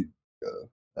 like, a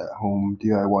at-home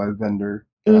DIY vendor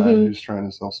who's trying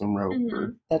to sell some rope.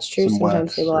 Or that's true.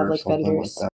 Sometimes they will have, like,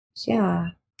 vendors. Like so, yeah.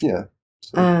 Yeah.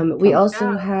 So, we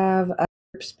also have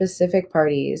specific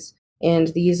parties. And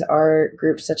these are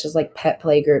groups such as like pet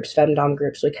play groups, femdom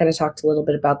groups. We kind of talked a little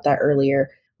bit about that earlier,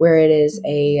 where it is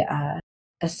a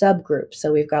subgroup.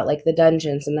 So we've got like the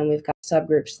dungeons, and then we've got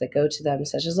subgroups that go to them,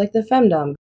 such as like the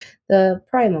femdom, the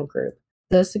primal group,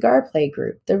 the cigar play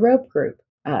group, the rope group.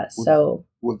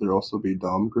 Would there also be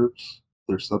dom groups?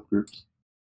 There subgroups?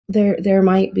 There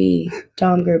might be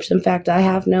dom groups. In fact, I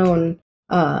have known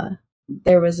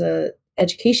there was a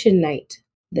education night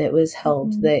that was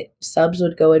held that subs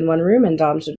would go in one room and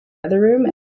doms would go in the other room.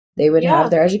 And they would have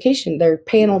their education, their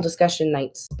panel discussion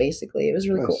nights, basically. It was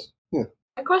really cool. Yeah.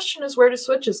 My question is, where do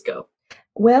switches go?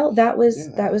 Well, that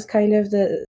was kind of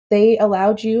they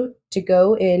allowed you to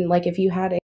go in, like if you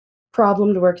had a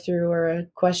problem to work through or a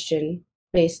question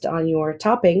based on your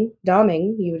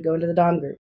doming, you would go into the dom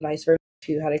group. Vice versa, if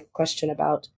you had a question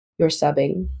about your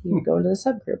subbing, you would go into the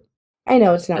subgroup. I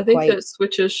know it's not quite. I think that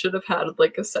switches should have had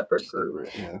like a separate group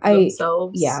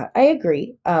themselves. Yeah, I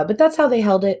agree. But that's how they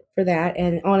held it for that.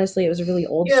 And honestly, it was a really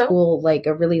old school, like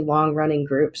a really long running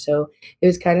group. So it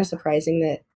was kind of surprising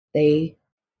that they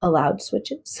allowed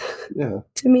switches. Yeah.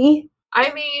 To me.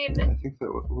 I mean, I think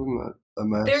that wasn't that a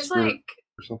mask there's like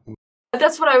or something.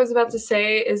 That's what I was about to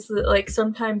say. Is that like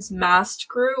sometimes masked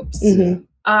groups.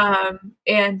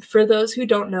 And for those who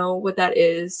don't know what that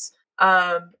is,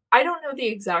 I don't know the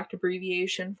exact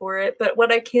abbreviation for it, but what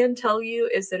I can tell you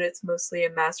is that it's mostly a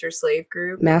master-slave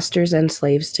group. Masters and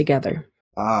slaves together.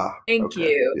 Thank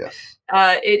you. Yes.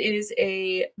 It is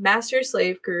a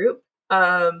master-slave group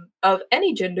of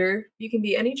any gender. You can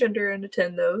be any gender and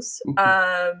attend those.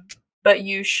 But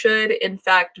you should, in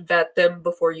fact, vet them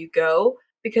before you go,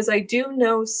 because I do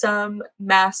know some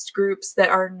masked groups that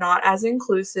are not as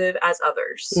inclusive as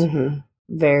others.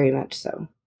 Very much so.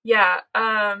 Yeah,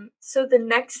 so the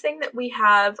next thing that we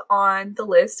have on the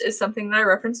list is something that I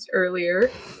referenced earlier,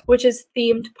 which is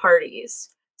themed parties.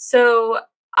 So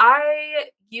I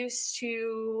used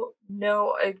to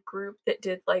know a group that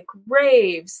did like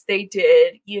raves. They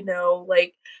did, you know,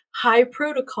 like high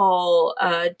protocol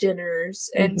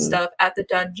dinners and stuff at the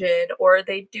dungeon, or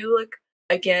they do like,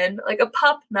 again, like a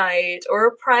pup night or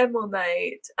a primal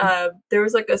night. There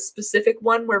was like a specific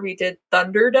one where we did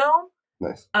Thunderdome.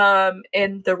 Nice.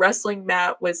 And the wrestling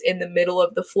mat was in the middle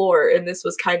of the floor, and this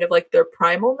was kind of like their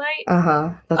primal night.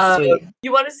 That's sweet.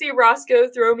 You want to see Roscoe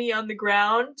throw me on the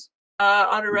ground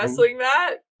on a wrestling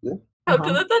mat? Yeah. Come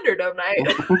to the Thunderdome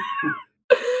night.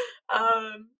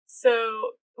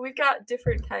 So we've got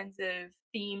different kinds of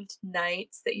themed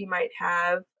nights that you might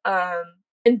have,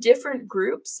 and different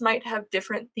groups might have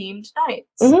different themed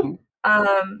nights.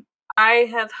 I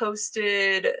have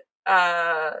hosted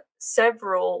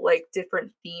several like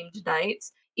different themed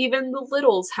nights. Even the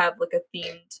littles have like a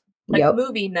themed like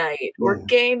movie night or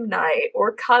game night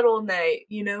or cuddle night,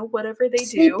 you know, whatever they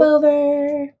do.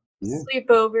 Sleepovers.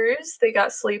 They got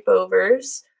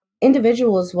sleepovers.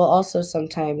 Individuals will also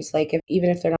sometimes, like even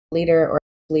if they're not leader or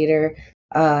leader,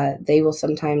 they will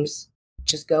sometimes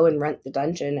just go and rent the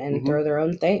dungeon and throw their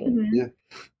own thing. Yeah.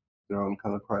 Their own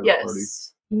kind of private party.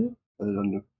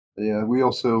 Yeah, we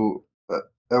also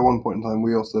at one point in time,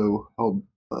 we also held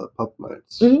pup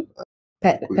nights.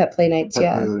 Pet play nights,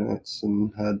 pet play nights, and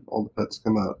had all the pets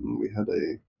come out, and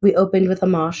we opened with a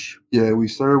mosh. Yeah, we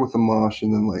started with a mosh,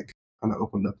 and then like kind of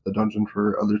opened up the dungeon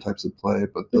for other types of play,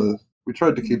 but we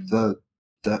tried to keep that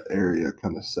area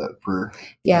kind of set for.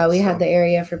 Yeah, we had the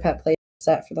area for pet play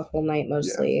set for the whole night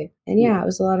mostly, and it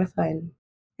was a lot of fun.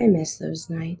 I miss those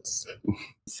nights.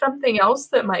 Something else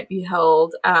that might be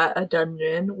held at a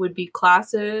dungeon would be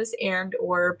classes and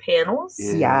or panels.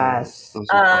 Yes. Those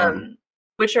are fun.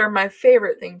 Which are my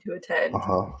favorite thing to attend.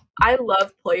 Uh-huh. I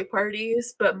love play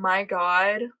parties, but my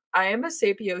God, I am a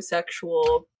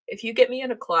sapiosexual. If you get me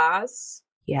in a class,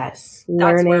 yes,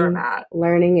 that's where I'm at.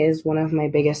 Learning is one of my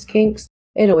biggest kinks.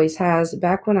 It always has.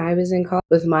 Back when I was in college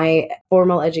with my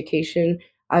formal education,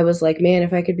 I was like, man,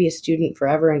 if I could be a student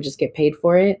forever and just get paid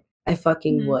for it, I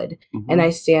fucking would. And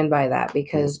I stand by that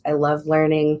because I love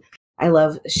learning. I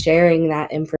love sharing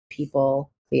that info with people.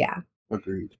 Yeah.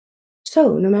 Agreed.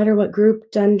 So no matter what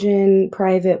group, dungeon,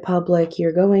 private, public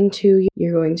you're going to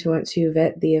want to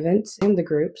vet the events and the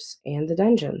groups and the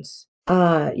dungeons.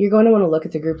 You're going to want to look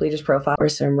at the group leader's profile or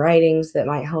some writings that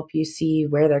might help you see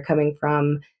where they're coming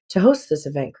from to host this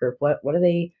event group.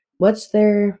 What's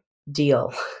their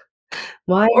deal?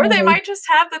 Why? Or they might just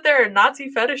have that they're a Nazi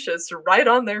fetishist right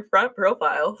on their front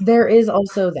profile. There is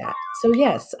also that. So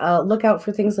yes, look out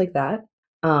for things like that.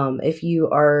 If you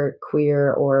are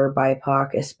queer or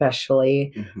BIPOC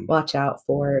especially, watch out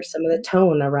for some of the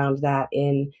tone around that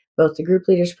in both the group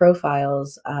leaders'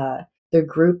 profiles, the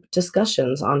group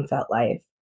discussions on FetLife,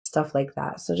 stuff like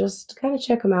that. So just kind of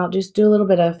check them out. Just do a little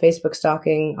bit of Facebook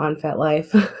stalking on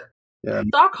FetLife. Yeah.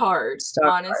 Stalk hard,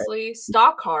 honestly.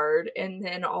 Stalk hard. And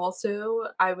then also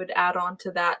I would add on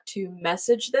to that to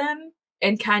message them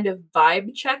and kind of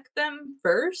vibe check them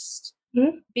first.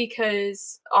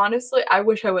 Because honestly, I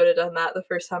wish I would have done that the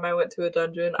first time I went to a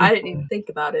dungeon. I didn't even think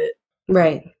about it.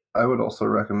 Right. I would also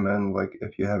recommend, like,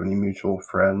 if you have any mutual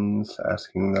friends,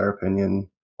 asking their opinion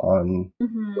on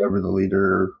whoever the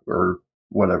leader or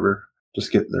whatever.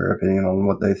 Just get their opinion on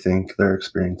what they think their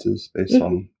experience is based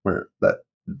on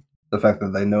the fact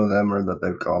that they know them or that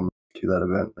they've gone to that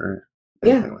event or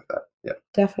anything like that. Yeah.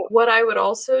 Definitely. What I would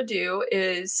also do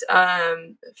is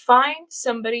find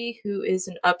somebody who is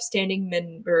an upstanding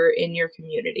member in your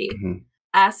community.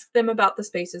 Ask them about the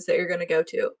spaces that you're going to go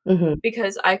to.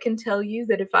 Because I can tell you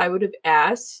that if I would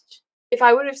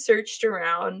have searched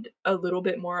around a little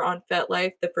bit more on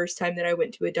FetLife the first time that I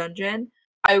went to a dungeon,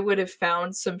 I would have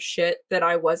found some shit that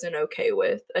I wasn't okay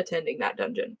with attending that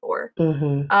dungeon for.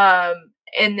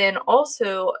 And then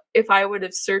also, if I would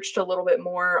have searched a little bit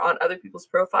more on other people's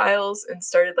profiles and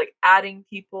started like adding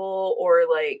people or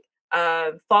like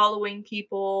following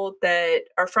people that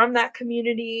are from that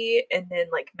community and then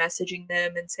like messaging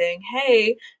them and saying,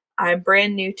 hey, I'm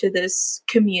brand new to this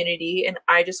community and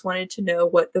I just wanted to know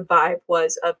what the vibe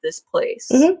was of this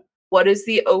place. What is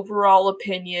the overall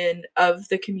opinion of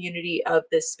the community of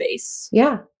this space?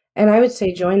 Yeah. And I would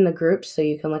say join the groups so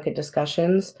you can look at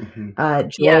discussions.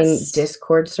 Join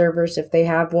Discord servers if they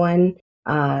have one.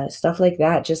 Stuff like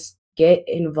that. Just get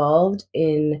involved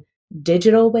in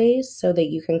digital ways so that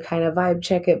you can kind of vibe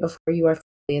check it before you are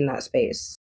fully in that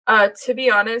space. To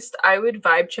be honest, I would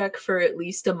vibe check for at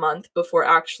least a month before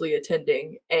actually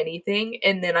attending anything,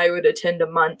 and then I would attend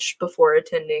a month before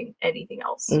attending anything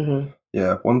else.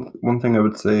 Yeah, one thing I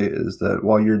would say is that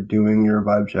while you're doing your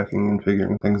vibe checking and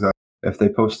figuring things out, if they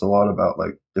post a lot about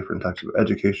like different types of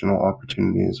educational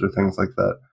opportunities or things like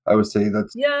that, I would say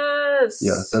that's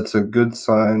a good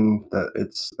sign that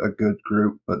it's a good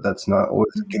group, but that's not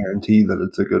always a guarantee that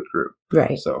it's a good group.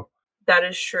 Right. So that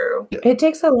is true. It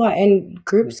takes a lot, and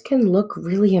groups can look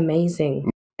really amazing,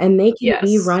 and they can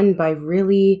be run by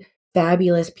really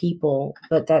fabulous people,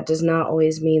 but that does not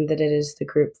always mean that it is the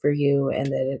group for you and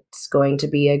that it's going to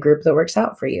be a group that works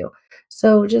out for you.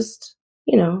 So just,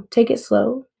 take it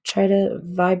slow. Try to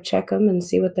vibe check them and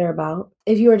see what they're about.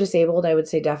 If you are disabled, I would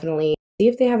say definitely see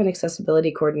if they have an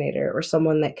accessibility coordinator or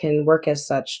someone that can work as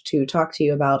such to talk to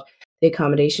you about the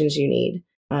accommodations you need.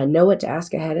 Know what to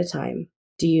ask ahead of time.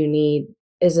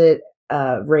 Is it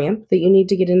a ramp that you need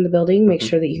to get in the building? Make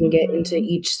sure that you can get into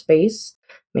each space.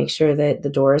 Make sure that the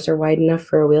doors are wide enough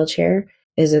for a wheelchair.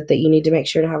 Is it that you need to make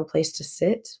sure to have a place to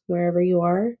sit wherever you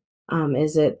are?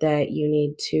 Is it that you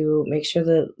need to make sure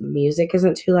the music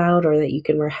isn't too loud or that you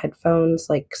can wear headphones,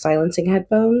 like silencing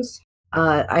headphones?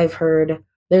 I've heard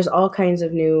there's all kinds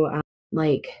of new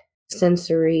like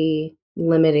sensory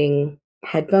limiting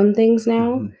headphone things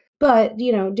now. But,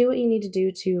 do what you need to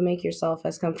do to make yourself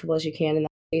as comfortable as you can in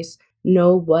that space.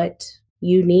 Know what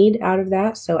you need out of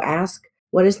that. So ask,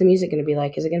 what is the music going to be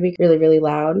like? Is it going to be really, really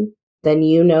loud? Then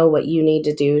you know what you need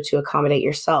to do to accommodate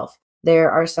yourself.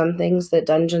 There are some things that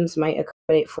dungeons might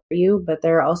accommodate for you, but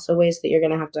there are also ways that you're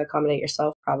going to have to accommodate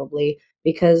yourself probably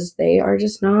because they are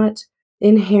just not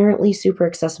inherently super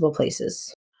accessible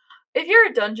places. If you're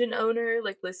a dungeon owner,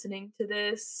 like listening to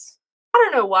this, I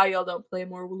don't know why y'all don't play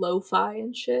more lo-fi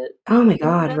and shit. Oh my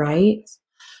God, right?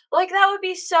 Like, that would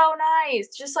be so nice.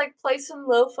 Just, like, play some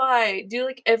lo-fi. Do,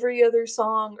 like, every other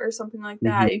song or something like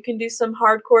that. You can do some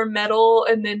hardcore metal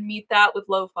and then meet that with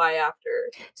lo-fi after.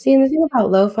 See, and the thing about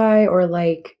lo-fi or,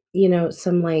 like, you know,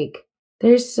 some, like,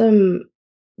 there's some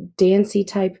dancey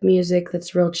type music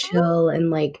that's real chill and,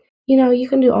 like, you know, you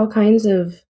can do all kinds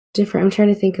of different. I'm trying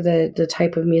to think of the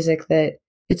type of music that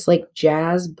it's like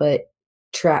jazz, but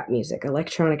trap music,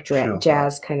 electronic Chill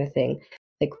jazz hop. kind of thing.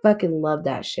 Like, fucking love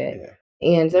that shit. Yeah.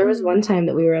 And there was one time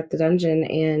that we were at the dungeon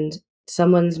and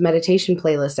someone's meditation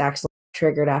playlist actually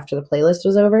triggered after the playlist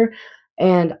was over.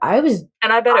 And I was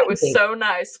And I bet it was vibing. so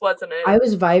nice, wasn't it? I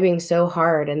was vibing so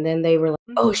hard, and then they were like,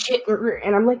 "Oh Mhm. shit,"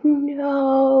 and I'm like,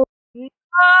 "No."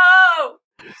 No!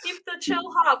 Keep the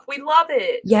chill hop. We love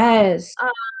it. Yes.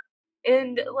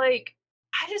 And, like,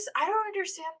 I don't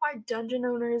understand why dungeon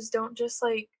owners don't just,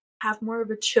 like, have more of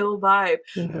a chill vibe.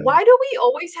 Mhm. Why do we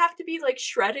always have to be, like,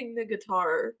 shredding the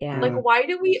guitar? Yeah. Like, why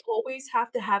do we always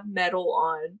have to have metal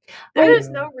on? There Right. is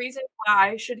no reason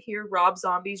why I should hear Rob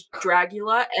Zombie's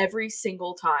Dragula every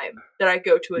single time that I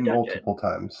go to a dungeon. Multiple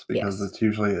times, because Yes. it's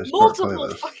usually a short Multiple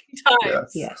playlist. fucking Yeah.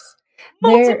 times. Yes.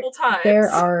 Multiple There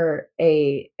times. are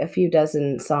a few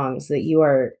dozen songs that you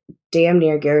are damn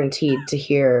near guaranteed to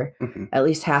hear Mhm. at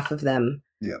least half of them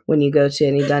Yeah. when you go to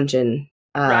any dungeon.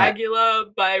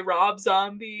 Dragula by Rob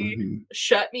Zombie. Mhm.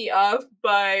 Shut Me Up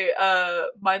by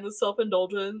Mindless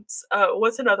Self-Indulgence.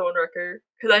 What's another one, Wrecker?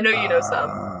 Because I know you know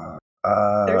some.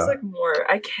 There's like more.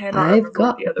 I cannot I've remember got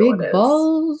what the other big one is.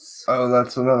 balls. Oh,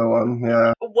 that's another one.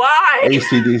 Yeah. Why?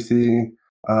 AC/DC.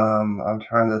 I'm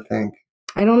trying to think.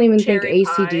 I don't even Cherry think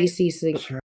Pie.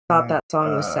 AC/DC thought that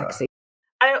song was sexy.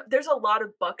 There's a lot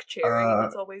of Buck Cherry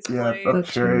that's always Yeah, played. Buck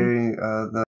Cherry.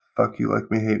 The "Fuck You Like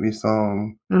Me Hate Me"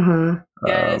 song.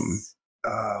 Yes.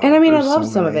 And I mean, I there's love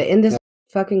so some of many. it in this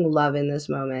fucking love in this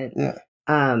moment. Yeah.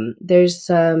 There's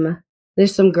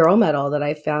some girl metal that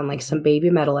I found, like some baby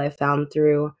metal I found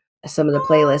through some of the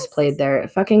playlists played there. I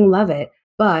fucking love it.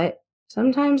 But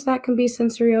sometimes that can be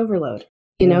sensory overload.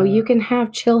 You know, you can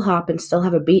have chill hop and still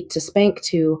have a beat to spank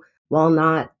to while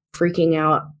not freaking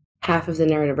out half of the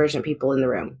neurodivergent people in the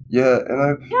room. Yeah, and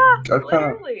I've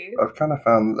literally. kind of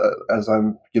found that as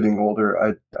I'm getting older,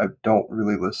 I don't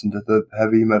really listen to the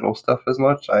heavy metal stuff as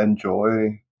much. I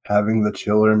enjoy having the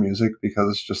chiller music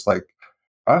because it's just like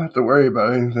I don't have to worry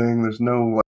about anything. There's no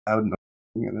like loud noise,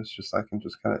 and it's just I can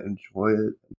just kind of enjoy it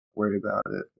and worry about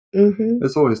it. Mm-hmm.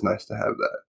 It's always nice to have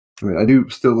that. I mean, I do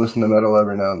still listen to metal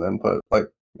every now and then, but like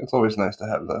it's always nice to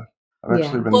have that. I've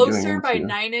actually been Closer getting by into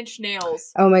 9 Inch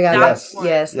Nails. Oh my god, Yes, that's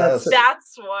yes.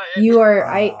 That's one. You are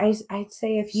I'd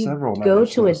say if you Several Nine go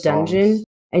Inch to a Nails dungeon songs.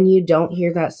 and you don't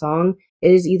hear that song,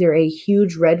 it is either a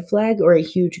huge red flag or a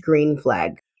huge green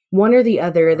flag. One or the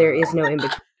other, there is no in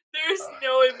between. There's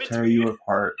no in between. Tear You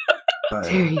Apart. But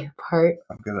Tear You Apart.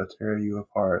 I'm gonna tear you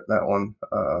apart. That one.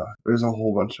 There's a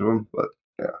whole bunch of them, but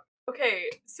yeah. Okay,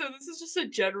 so this is just a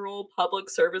general public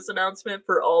service announcement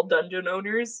for all dungeon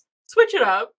owners. Switch it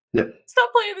up. Yeah.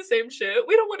 Stop playing the same shit.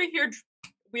 We don't want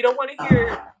to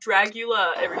hear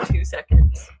Dragula every 2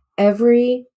 seconds.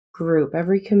 Every group,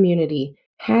 every community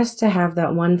has to have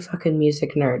that one fucking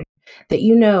music nerd that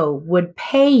you know would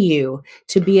pay you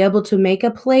to be able to make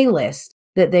a playlist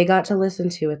that they got to listen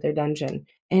to at their dungeon.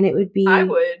 And it would be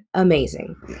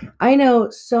amazing. I know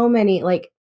so many,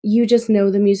 like, you just know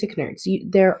the music nerds.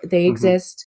 They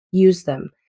exist. Use them.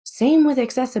 Same with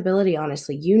accessibility,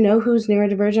 honestly. You know who's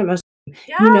neurodivergent, most of them.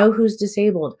 Yeah. You know who's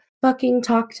disabled. Fucking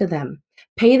talk to them.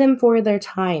 Pay them for their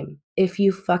time if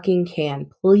you fucking can.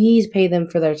 Please pay them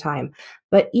for their time.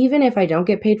 But even if I don't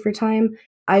get paid for time,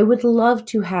 I would love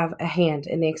to have a hand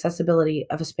in the accessibility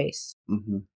of a space.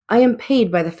 I am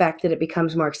paid by the fact that it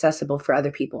becomes more accessible for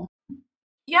other people.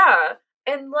 Yeah.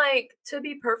 And, like, to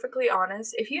be perfectly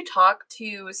honest, if you talk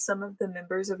to some of the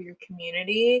members of your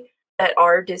community that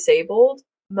are disabled,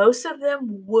 most of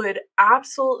them would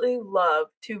absolutely love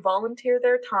to volunteer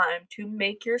their time to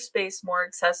make your space more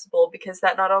accessible, because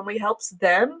that not only helps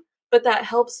them, but that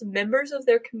helps members of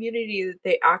their community that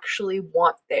they actually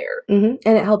want there. And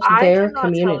it helps their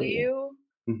community.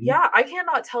 Yeah, I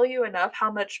cannot tell you enough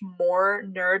how much more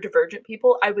neurodivergent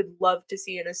people I would love to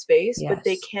see in a space, but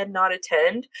they cannot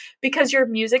attend because your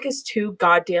music is too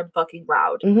goddamn fucking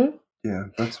loud. Yeah,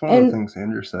 that's one of the things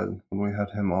Andrew said when we had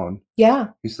him on. Yeah.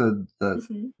 He said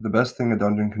that the best thing a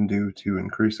dungeon can do to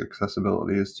increase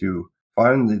accessibility is to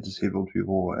find the disabled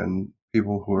people and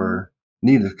people who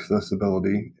need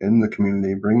accessibility in the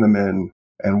community, bring them in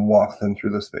and walk them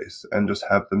through the space and just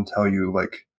have them tell you,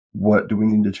 like, what do we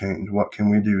need to change? What can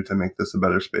we do to make this a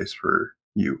better space for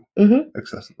you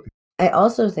accessibly? I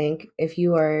also think if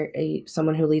you are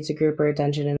someone who leads a group or a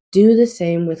dungeon, do the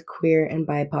same with queer and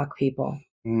BIPOC people.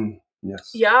 Yes.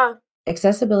 Yeah.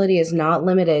 Accessibility is not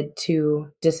limited to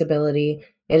disability.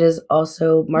 It is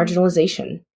also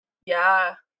marginalization.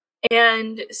 Yeah.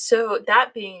 And so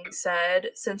that being said,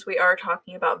 since we are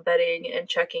talking about vetting and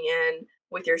checking in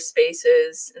with your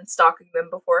spaces and stalking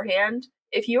them beforehand,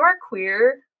 if you are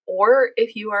queer or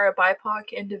if you are a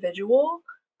BIPOC individual,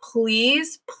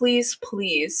 please, please,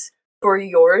 please, for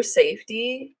your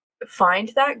safety,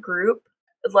 find that group,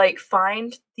 like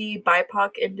find the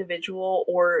BIPOC individual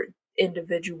or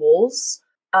individuals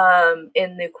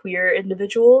in the queer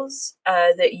individuals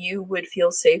that you would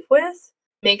feel safe with.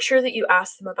 Make sure that you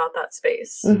ask them about that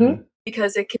space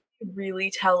because it can be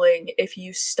really telling if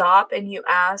you stop and you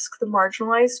ask the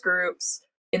marginalized groups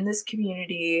in this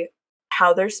community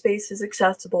how their space is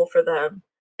accessible for them,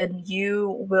 and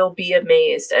you will be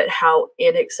amazed at how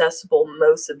inaccessible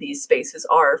most of these spaces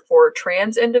are for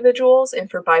trans individuals and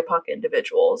for BIPOC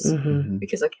individuals.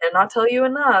 Because I cannot tell you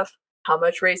enough how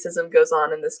much racism goes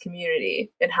on in this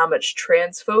community and how much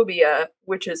transphobia,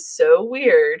 which is so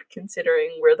weird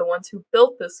considering we're the ones who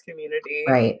built this community.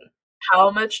 Right. How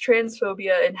much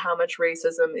transphobia and how much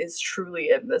racism is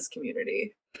truly in this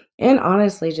community. And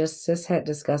honestly, just cishet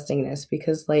disgustingness,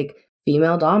 because like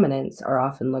female dominance are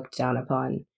often looked down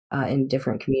upon in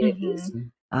different communities,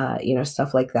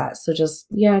 stuff like that. So just,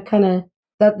 kind of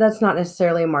that's not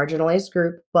necessarily a marginalized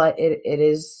group, but it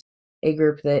is a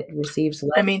group that receives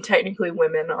less. I mean, technically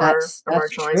women are a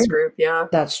marginalized group, yeah.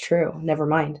 That's true. Never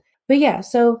mind. But yeah,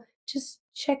 so just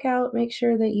check out, make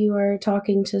sure that you are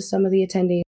talking to some of the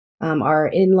attendees, are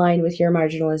in line with your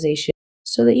marginalization,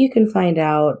 so that you can find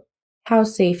out how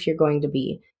safe you're going to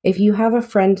be. If you have a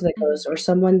friend that goes, or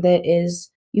someone that is,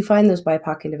 you find those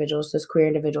BIPOC individuals, those queer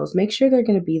individuals, make sure they're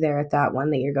going to be there at that one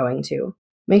that you're going to.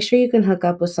 Make sure you can hook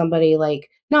up with somebody, like,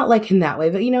 not like in that way,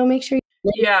 but, make sure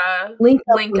you link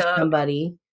up with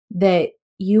somebody that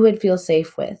you would feel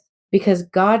safe with. Because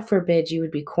God forbid you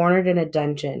would be cornered in a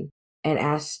dungeon and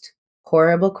asked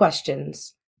horrible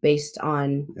questions based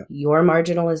on your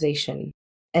marginalization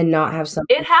and not have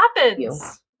something. It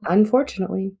happens.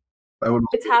 Unfortunately.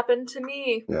 It's happened to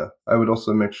me. Yeah. I would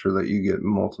also make sure that you get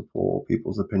multiple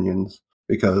people's opinions,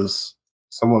 because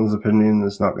someone's opinion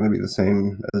is not going to be the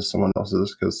same as someone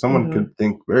else's, because someone could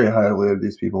think very highly of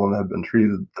these people and have been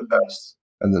treated the best,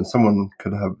 and then someone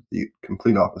could have the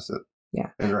complete opposite.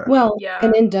 Well,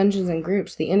 and in dungeons and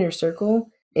groups, the inner circle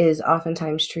is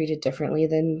oftentimes treated differently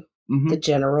than the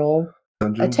general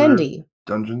attendee.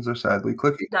 Dungeons are sadly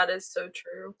cliquey. That is so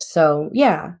true. So,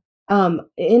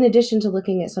 in addition to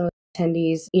looking at some of the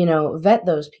attendees, vet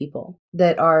those people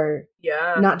that are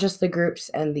not just the groups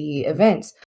and the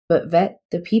events, but vet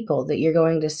the people that you're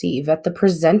going to see, vet the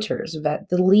presenters, vet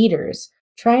the leaders.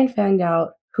 Try and find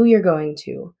out who you're going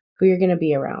to, who you're going to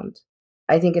be around.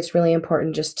 I think it's really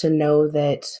important just to know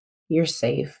that you're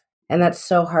safe. And that's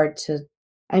so hard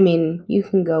you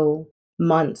can go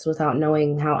months without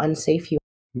knowing how unsafe you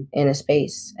are in a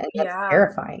space. And that's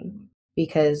terrifying,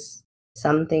 because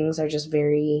some things are just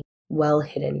very well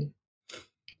hidden.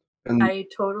 And I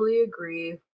totally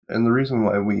agree. And the reason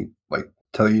why we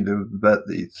tell you to vet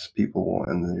these people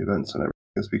and the events and everything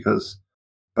is because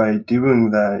by doing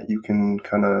that, you can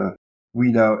kind of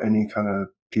weed out any kind of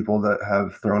people that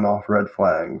have thrown off red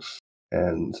flags,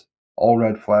 and all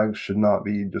red flags should not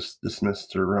be just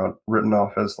dismissed or written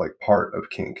off as part of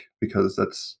kink, because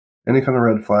that's any kind of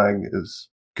red flag is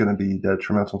going to be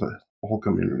detrimental to the whole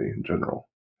community in general,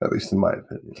 at least in my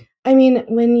opinion. I mean,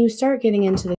 when you start getting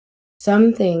into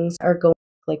some things are going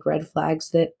like red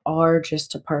flags that are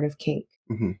just a part of kink.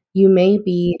 You may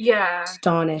be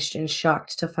astonished and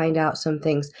shocked to find out some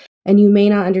things, and you may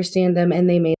not understand them, and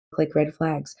they may look like red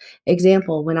flags.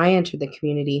 Example, when I entered the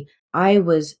community, I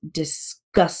was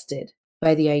disgusted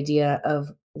by the idea of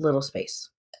little space.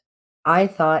 I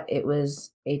thought it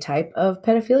was a type of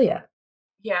pedophilia.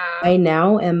 I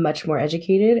now am much more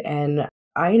educated, and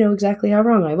I know exactly how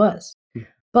wrong I was.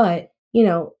 But,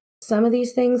 some of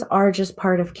these things are just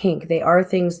part of kink. They are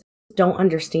things don't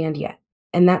understand yet,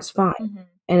 and that's fine.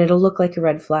 And it'll look like a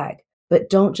red flag,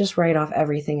 but don't just write off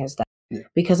everything as that.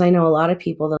 Because I know a lot of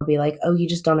people, they'll be like, oh, you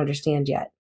just don't understand yet.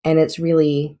 And it's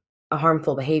really a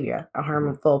harmful behavior, a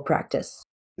harmful practice.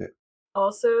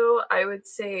 Also, I would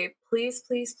say, please,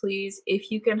 please, please, if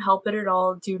you can help it at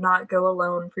all, do not go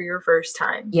alone for your first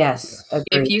time. Yes. Agreed.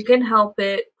 If you can help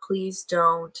it, please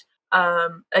don't.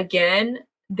 Again,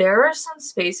 there are some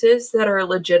spaces that are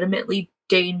legitimately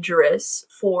dangerous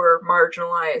for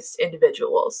marginalized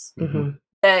individuals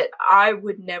that I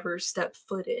would never step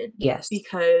foot in. Yes.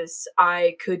 Because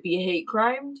I could be hate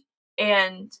crimed.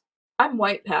 And I'm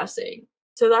white passing.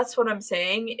 So that's what I'm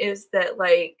saying, is that,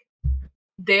 like,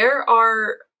 there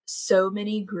are so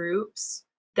many groups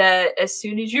that as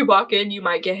soon as you walk in, you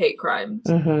might get hate crimes.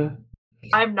 Mm-hmm.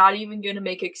 I'm not even going to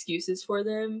make excuses for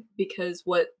them, because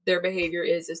what their behavior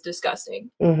is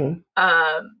disgusting. Mm-hmm.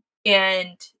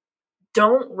 And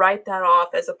don't write that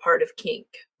off as a part of kink.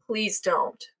 Please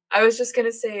don't. I was just going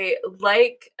to say,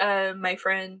 like my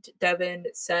friend Devin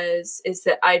says, is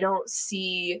that I don't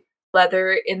see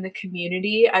leather in the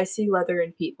community. I see leather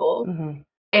in people. Mm-hmm.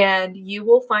 And you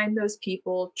will find those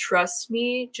people. Trust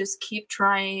me. Just keep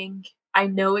trying. I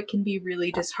know it can be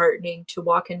really disheartening to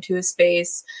walk into a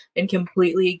space and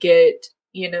completely get,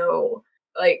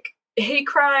 like, hate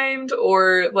crimed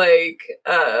or like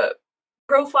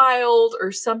profiled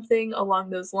or something along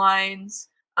those lines.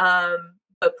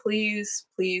 But please,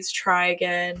 please try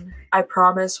again. I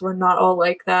promise we're not all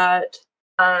like that.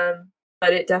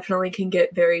 But it definitely can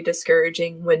get very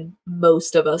discouraging when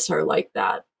most of us are like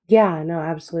that. Yeah, no,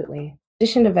 absolutely. In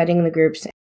addition to vetting the groups,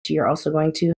 you're also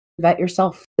going to vet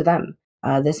yourself to them.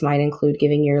 This might include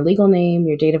giving your legal name,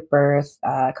 your date of birth,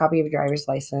 a copy of your driver's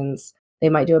license. They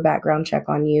might do a background check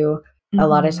on you. Mm-hmm. A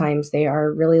lot of times they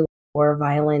are really more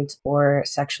violent or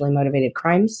sexually motivated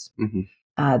crimes.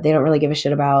 Mm-hmm. They don't really give a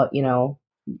shit about,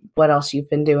 what else you've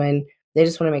been doing. They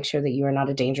just want to make sure that you are not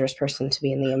a dangerous person to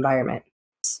be in the environment.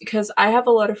 Because I have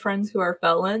a lot of friends who are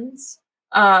felons.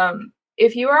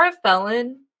 If you are a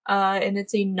felon and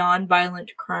it's a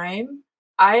non-violent crime,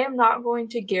 I am not going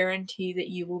to guarantee that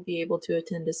you will be able to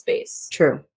attend a space.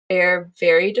 True. They're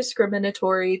very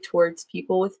discriminatory towards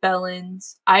people with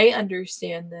felons. I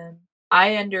understand them.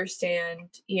 I understand,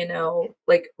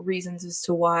 like, reasons as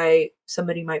to why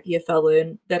somebody might be a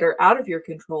felon that are out of your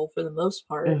control for the most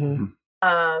part. Mm-hmm.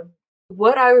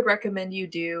 What I would recommend you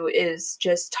do is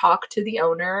just talk to the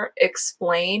owner,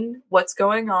 explain what's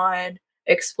going on,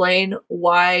 explain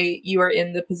why you are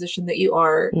in the position that you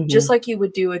are, Mm-hmm. just like you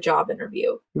would do a job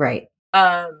interview. Right.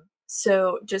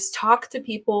 So just talk to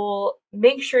people,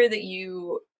 make sure that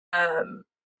you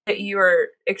are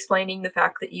explaining the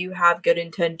fact that you have good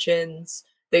intentions,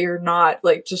 that you're not,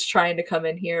 like, just trying to come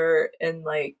in here and,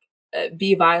 like,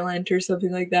 be violent or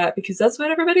something like that, because that's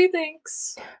what everybody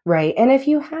thinks. Right. And if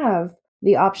you have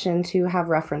the option to have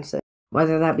references,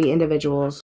 whether that be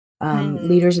individuals,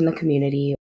 leaders in the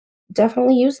community,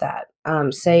 definitely use that.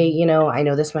 Say, I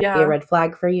know this might be a red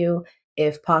flag for you.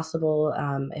 If possible,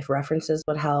 if references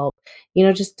would help,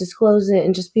 just disclose it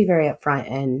and just be very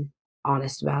upfront and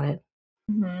honest about it.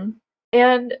 Mm-hmm.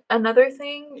 And another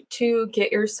thing to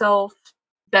get yourself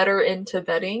better into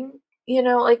vetting,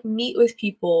 like, meet with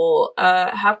people,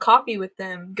 have coffee with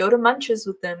them, go to munches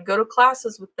with them, go to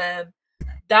classes with them.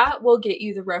 That will get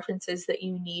you the references that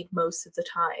you need most of the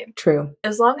time. True.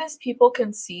 As long as people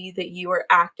can see that you are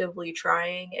actively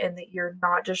trying and that you're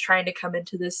not just trying to come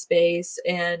into this space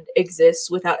and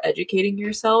exist without educating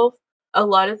yourself, a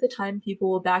lot of the time people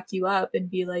will back you up and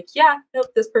be like, yeah, nope,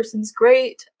 this person's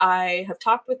great. I have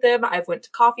talked with them. I've went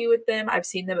to coffee with them. I've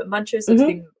seen them at munches. I've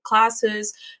seen them at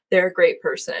classes. They're a great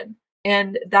person.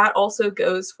 And that also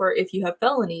goes for if you have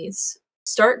felonies.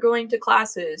 Start going to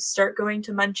classes, start going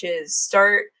to munches,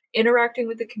 start interacting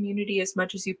with the community as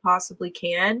much as you possibly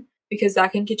can, because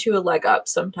that can get you a leg up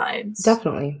sometimes.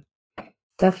 Definitely.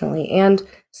 And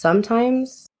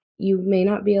sometimes you may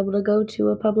not be able to go to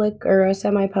a public or a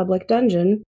semi-public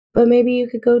dungeon, but maybe you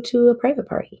could go to a private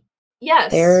party.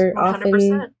 Yes, they're 100%.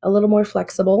 Often a little more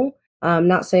flexible.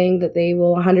 Not saying that they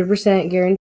will 100%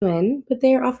 guarantee you in, but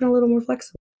they are often a little more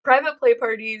flexible. Private play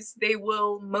parties, they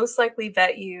will most likely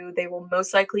vet you. They will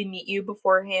most likely meet you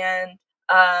beforehand.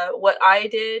 What I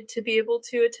did to be able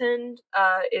to attend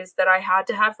is that I had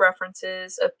to have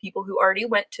references of people who already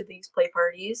went to these play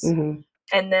parties. Mm-hmm.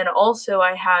 And then also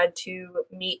I had to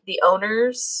meet the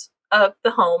owners of the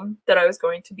home that I was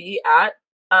going to be at.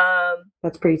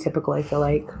 That's pretty typical, I feel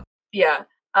like. Yeah.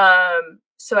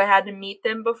 So I had to meet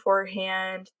them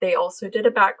beforehand. They also did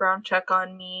a background check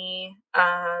on me.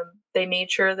 They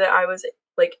made sure that I was,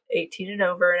 like, 18 and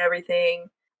over and everything.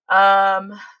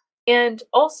 And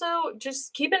also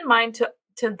just keep in mind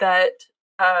to vet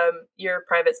your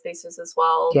private spaces as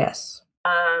well. Yes.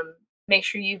 Make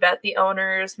sure you vet the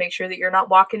owners. Make sure that you're not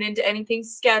walking into anything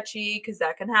sketchy, because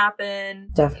that can happen.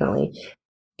 Definitely.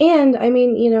 And I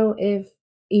mean, if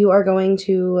you are going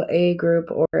to a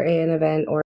group or an event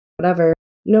or whatever,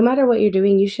 no matter what you're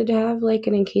doing, you should have, like,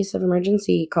 an in case of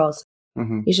emergency calls.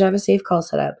 Mm-hmm. You should have a safe call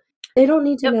set up. They don't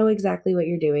need to know exactly what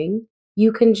you're doing.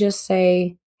 You can just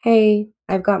say, hey,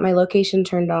 I've got my location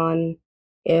turned on.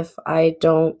 If I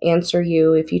don't answer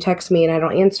you, if you text me and I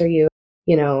don't answer you,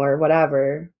 or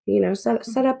whatever,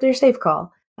 set up their safe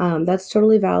call. That's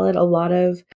totally valid. A lot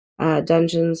of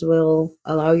dungeons will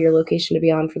allow your location to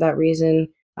be on for that reason.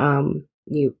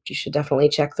 You should definitely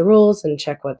check the rules and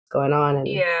check what's going on. And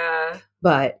Yeah.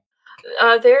 but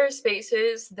there are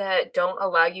spaces that don't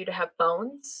allow you to have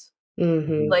phones,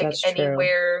 like that's true.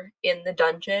 anywhere in the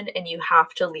dungeon, and you have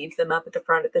to leave them up at the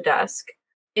front of the desk.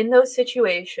 In those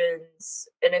situations,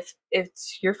 and if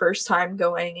it's your first time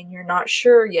going and you're not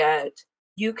sure yet,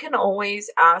 you can always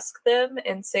ask them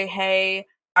and say, hey,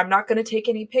 I'm not going to take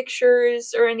any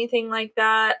pictures or anything like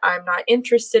that. I'm not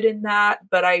interested in that,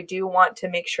 but I do want to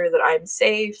make sure that I'm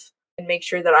safe and make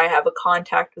sure that I have a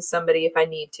contact with somebody if I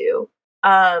need to.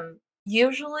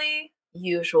 Usually,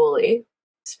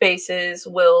 spaces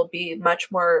will be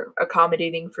much more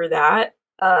accommodating for that.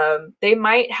 They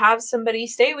might have somebody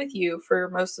stay with you for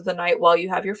most of the night while you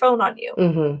have your phone on you.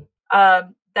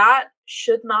 That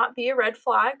should not be a red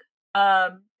flag.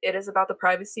 It is about the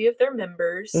privacy of their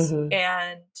members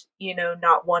and,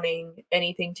 not wanting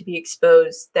anything to be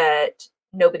exposed that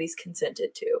nobody's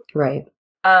consented to. Right.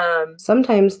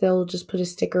 Sometimes they'll just put a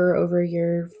sticker over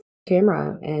your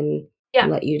camera and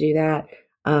let you do that.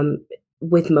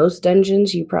 With most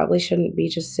dungeons, you probably shouldn't be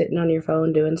just sitting on your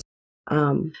phone doing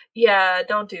yeah,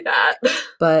 don't do that.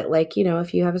 But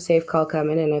if you have a safe call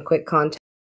coming and a quick contact,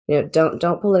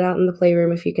 don't pull it out in the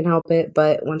playroom if you can help it.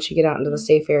 But once you get out into the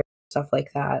safe area, stuff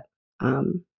like that,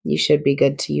 you should be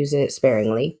good to use it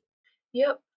sparingly.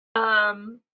 Yep.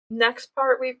 Next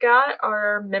part we've got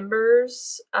are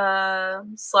members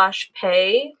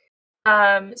 /pay.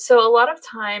 So a lot of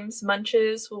times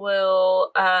Munches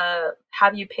will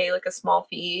have you pay like a small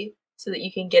fee so that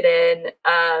you can get in.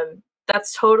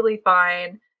 That's totally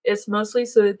fine. It's mostly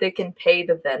so that they can pay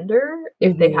the vendor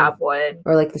if they have one,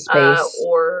 or like the space,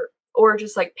 or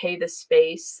just like pay the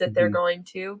space that they're going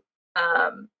to.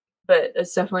 But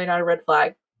it's definitely not a red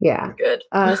flag. Yeah, good.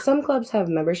 Some clubs have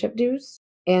membership dues,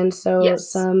 and so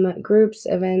some groups,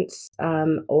 events,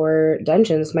 or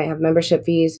dungeons might have membership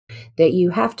fees that you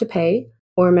have to pay,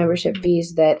 or membership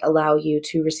fees that allow you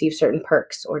to receive certain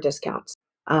perks or discounts.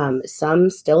 Some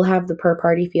still have the per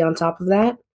party fee on top of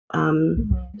that.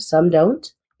 Some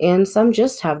don't, and some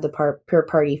just have the per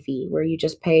party fee where you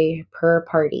just pay per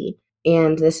party.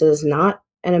 And this is not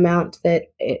an amount that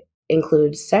it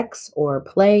includes sex or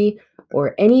play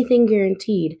or anything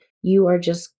guaranteed. You are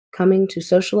just coming to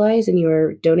socialize and you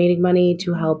are donating money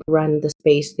to help run the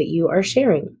space that you are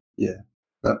sharing. Yeah,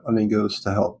 that money goes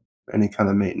to help any kind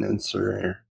of maintenance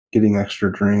or getting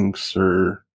extra drinks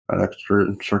or an extra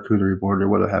charcuterie board or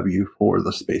what have you for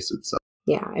the space itself.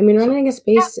 Yeah, I mean, running a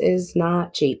space is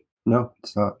not cheap. No,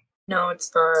 it's not. No, it's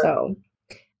not. So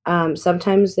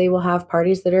sometimes they will have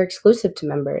parties that are exclusive to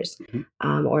members,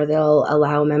 or they'll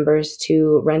allow members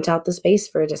to rent out the space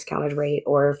for a discounted rate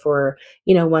or for,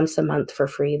 once a month for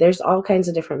free. There's all kinds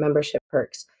of different membership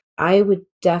perks. I would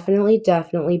definitely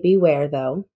beware,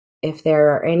 though, if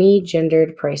there are any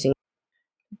gendered pricing.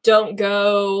 Don't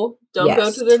go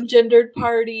to them gendered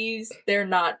parties. They're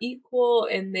not equal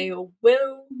and they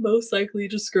will most likely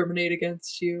discriminate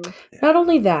against you. Not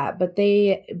only that, but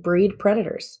they breed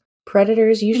predators.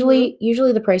 Predators, usually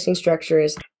the pricing structure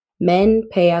is men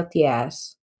pay out the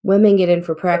ass, women get in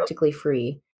for practically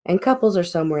free, and couples are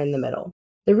somewhere in the middle.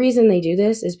 The reason they do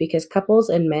this is because couples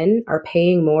and men are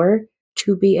paying more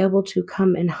to be able to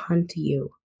come and hunt you.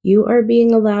 You are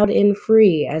being allowed in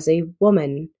free as a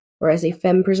woman or as a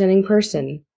femme-presenting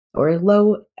person, or a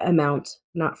low amount,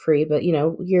 not free, but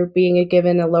you're being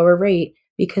given a lower rate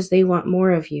because they want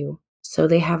more of you. So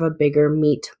they have a bigger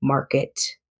meat market.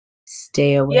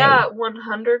 Stay away. Yeah,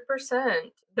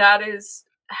 100%. That is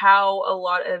how a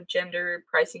lot of gender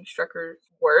pricing structures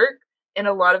work. And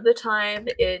a lot of the time,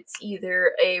 it's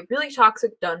either a really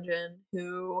toxic dungeon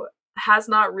who has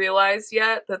not realized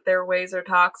yet that their ways are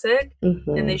toxic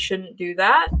and they shouldn't do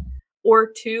that, or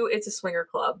two, it's a swinger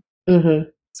club.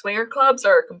 Swinger clubs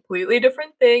are a completely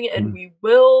different thing, and we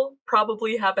will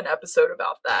probably have an episode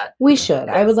about that. We should.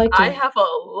 I would like to. I have a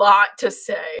lot to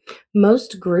say.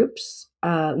 Most groups,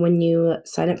 when you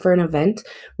sign up for an event,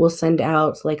 will send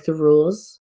out like the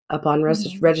rules upon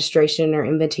registration or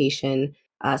invitation.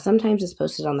 Sometimes it's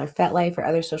posted on their FetLife or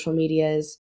other social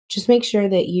medias. Just make sure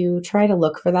that you try to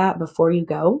look for that before you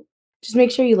go. Just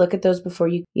make sure you look at those before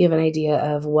you have an idea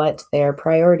of what their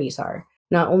priorities are.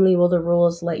 Not only will the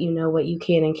rules let you know what you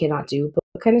can and cannot do, but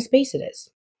what kind of space it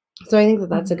is. So I think that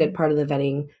that's a good part of the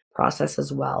vetting process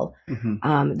as well.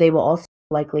 They will also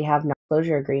likely have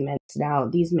non-disclosure agreements. Now,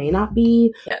 these may not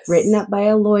be written up by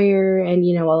a lawyer and,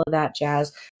 all of that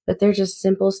jazz, but they're just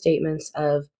simple statements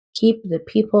of keep the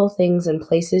people, things, and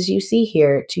places you see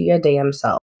here to your damn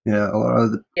self. Yeah, a lot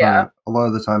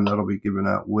of the time that'll be given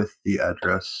out with the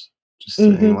address, just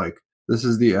saying like, this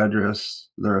is the address.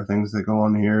 There are things that go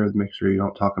on here. Make sure you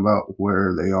don't talk about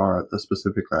where they are at the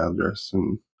specific address,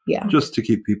 and just to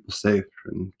keep people safe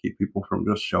and keep people from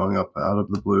just showing up out of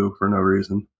the blue for no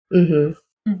reason.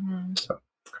 So,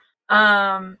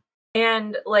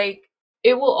 and like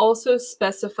it will also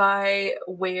specify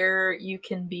where you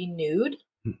can be nude.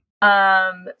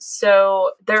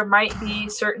 So there might be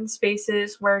certain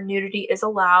spaces where nudity is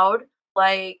allowed.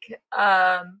 Like,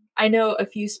 I know a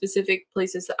few specific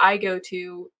places that I go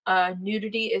to,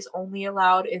 nudity is only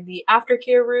allowed in the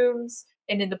aftercare rooms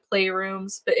and in the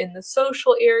playrooms, but in the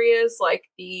social areas like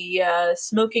the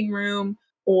smoking room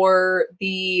or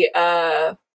the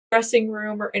dressing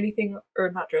room or anything,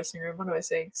 or not dressing room, what am I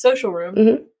saying? Social room.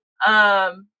 Did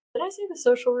I say the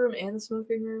social room and the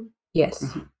smoking room?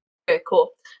 Yes. Okay, cool.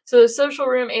 So the social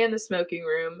room and the smoking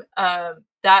room,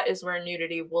 that is where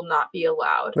nudity will not be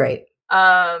allowed. Right.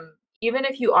 Even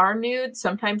if you are nude,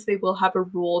 sometimes they will have a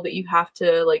rule that you have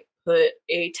to like put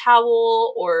a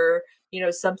towel or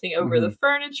something over the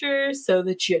furniture so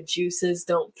that your juices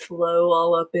don't flow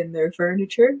all up in their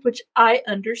furniture, which I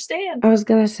understand. I was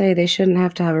gonna say they shouldn't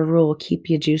have to have a rule. Keep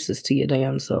your juices to your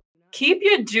damn self. Keep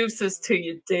your juices to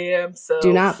your damn self.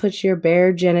 Do not put your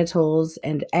bare genitals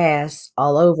and ass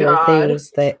all over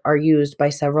things that are used by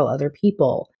several other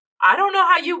people. I don't know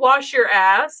how you wash your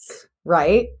ass.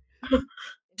 Right?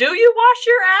 Do you wash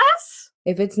your ass?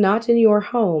 If it's not in your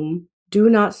home, do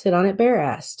not sit on it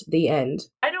bare-assed. The end.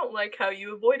 I don't like how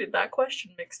you avoided that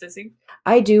question, McStizzy.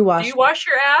 I do wash. Do you wash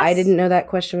your ass? I didn't know that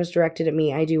question was directed at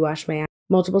me. I do wash my ass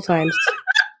multiple times.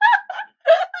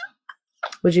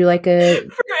 Would you like a...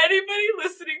 For anybody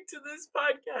listening to this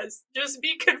podcast, just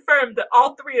be confirmed that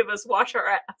all three of us wash our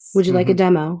ass. Would you like a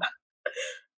demo?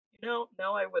 No,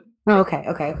 I wouldn't. Oh,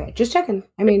 okay. Just checking.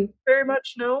 I mean... Very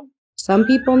much no. Some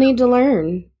people need to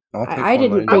learn. I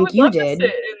didn't think you did.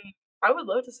 I would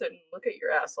love to sit and look at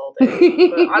your ass all day,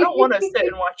 but I don't want to sit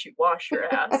and watch you wash your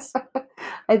ass.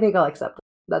 I think I'll accept it.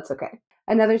 That's okay.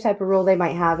 Another type of rule they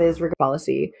might have is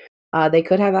policy. They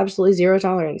could have absolutely zero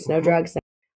tolerance, no drugs.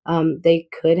 They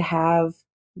could have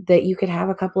that you could have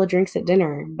a couple of drinks at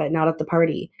dinner, but not at the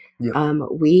party. Yep.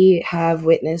 We have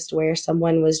witnessed where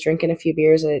someone was drinking a few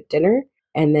beers at dinner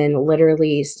and then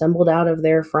literally stumbled out of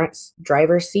their front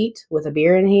driver's seat with a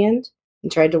beer in hand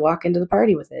and tried to walk into the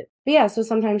party with it. But yeah, so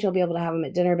sometimes you'll be able to have them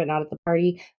at dinner, but not at the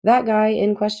party. That guy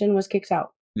in question was kicked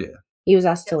out. Yeah. He was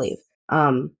asked to leave.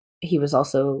 He was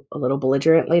also a little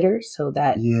belligerent later, so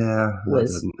that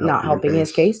was not helping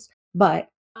his case. But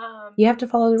you have to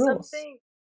follow the rules.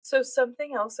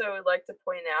 Something else I would like to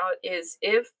point out is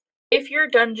if your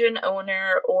dungeon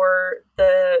owner or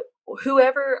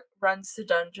whoever runs the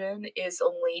dungeon is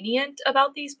lenient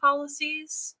about these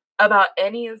policies, about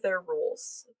any of their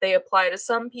rules, they apply to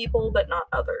some people but not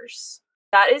others.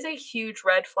 That is a huge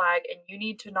red flag, and you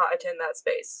need to not attend that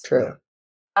space. True.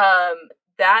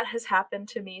 That has happened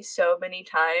to me so many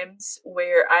times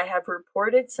where I have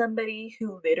reported somebody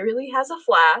who literally has a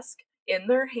flask in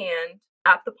their hand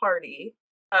at the party,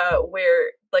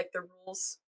 where like the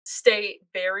rules state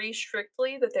very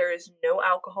strictly that there is no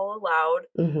alcohol allowed.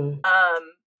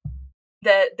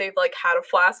 That they've like had a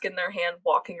flask in their hand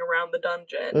walking around the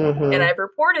dungeon, and I've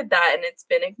reported that, and it's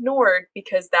been ignored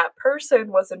because that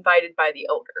person was invited by the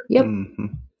owner. Yep.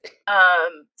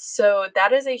 So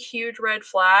that is a huge red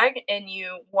flag, and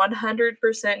you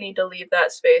 100% need to leave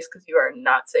that space because you are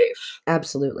not safe.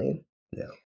 Absolutely.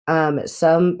 Yeah.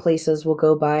 Some places will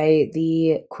go by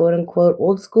the quote unquote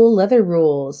old school leather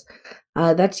rules.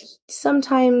 That's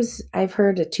sometimes I've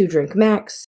heard a 2-drink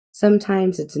max.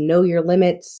 Sometimes it's know your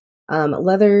limits. The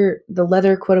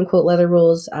leather quote unquote leather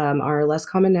rules are less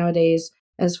common nowadays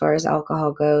as far as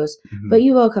alcohol goes, but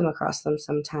you will come across them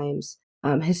sometimes.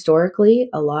 Historically,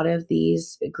 a lot of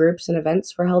these groups and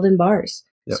events were held in bars.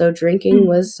 Yep. So drinking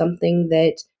was something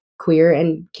that queer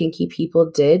and kinky people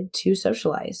did to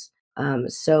socialize.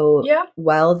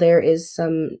 While there is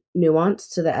some nuance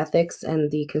to the ethics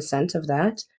and the consent of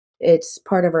that, it's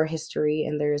part of our history,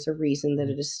 and there is a reason that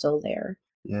it is still there.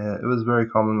 Yeah, it was very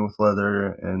common with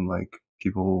leather, and like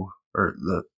people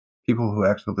who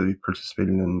actively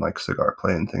participated in like cigar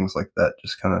play and things like that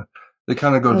just kind of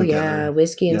go together. Yeah,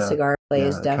 whiskey and cigar play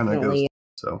is definitely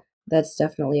that's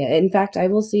definitely it. In fact, I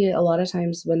will see it a lot of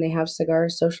times when they have cigar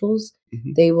socials,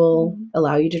 they will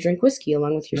allow you to drink whiskey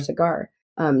along with your cigar.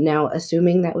 Now,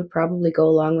 assuming that would probably go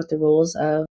along with the rules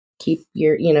of keep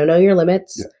your, know your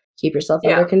limits, keep yourself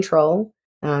under control.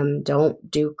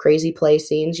 Don't do crazy play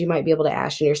scenes. You might be able to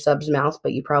ash in your sub's mouth,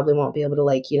 but you probably won't be able to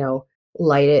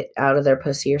light it out of their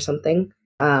pussy or something.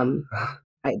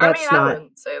 That's I not.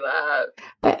 wouldn't say that.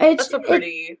 It's That's a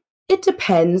pretty. It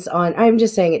depends on. I'm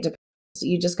just saying it depends.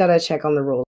 You just gotta check on the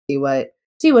rules,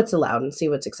 see what's allowed, and see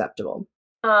what's acceptable.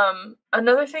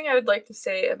 Another thing I would like to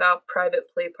say about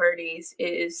private play parties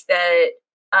is that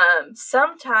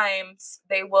sometimes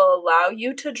they will allow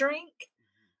you to drink.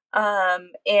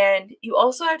 And you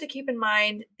also have to keep in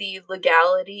mind the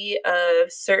legality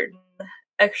of certain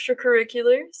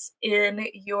extracurriculars in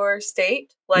your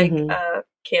state, like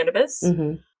cannabis.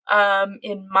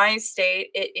 In my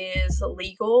state, it is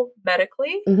legal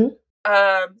medically.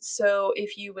 So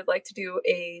if you would like to do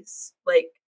a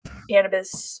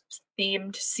cannabis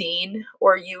themed scene,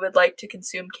 or you would like to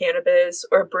consume cannabis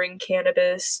or bring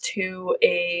cannabis to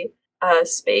a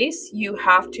space, you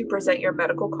have to present your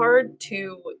medical card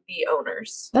to the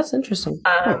owners. That's interesting.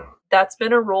 That's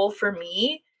been a rule for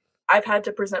me. I've had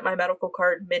to present my medical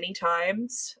card many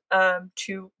times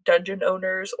to dungeon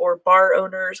owners or bar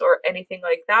owners or anything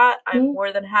like that. I'm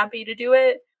more than happy to do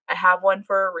it. I have one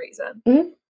for a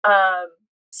reason.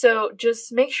 So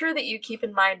just make sure that you keep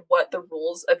in mind what the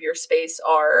rules of your space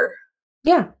are.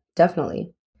 Yeah,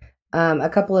 definitely. A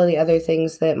couple of the other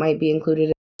things that might be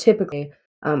included typically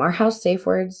are house safe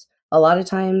words. A lot of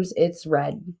times it's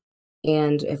red.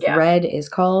 And if red is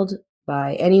called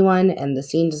by anyone and the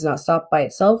scene does not stop by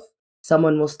itself,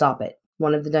 someone will stop it.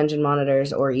 One of the dungeon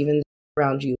monitors or even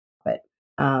around you will stop it.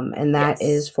 And that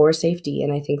is for safety.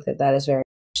 And I think that is very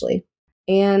actually.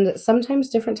 And sometimes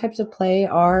different types of play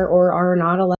are or are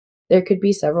not allowed. There could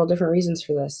be several different reasons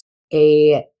for this.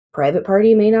 A private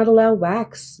party may not allow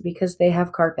wax because they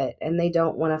have carpet and they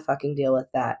don't want to fucking deal with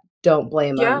that. Don't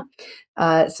blame them.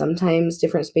 Sometimes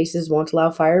different spaces won't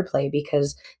allow fire play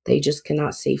because they just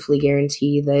cannot safely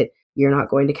guarantee that you're not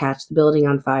going to catch the building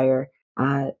on fire.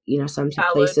 Some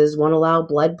places won't allow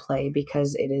blood play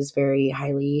because it is very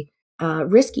highly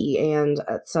risky, and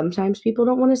sometimes people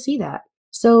don't want to see that.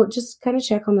 So just kind of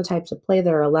check on the types of play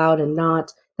that are allowed and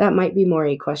not. That might be more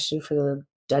a question for the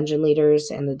dungeon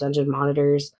leaders and the dungeon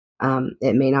monitors.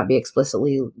 It may not be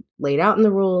explicitly laid out in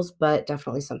the rules, but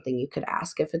definitely something you could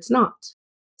ask if it's not.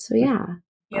 So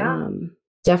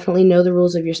definitely know the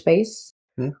rules of your space.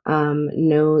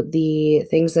 Know the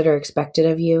things that are expected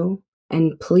of you,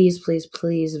 and please, please,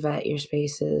 please vet your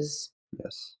spaces.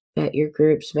 Yes. Vet your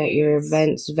groups, vet your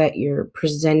events, vet your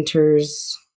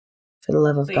presenters. For the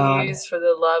love of God. Please, for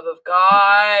the love of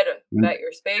God, vet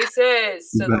your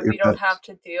spaces so that we don't have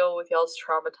to deal with y'all's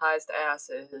traumatized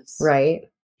asses. Right.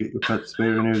 Get your pets spayed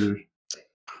or neutered.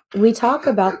 We talk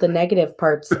about the negative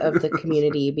parts of the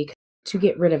community because to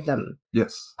get rid of them.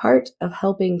 Yes. Part of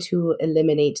helping to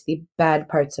eliminate the bad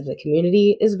parts of the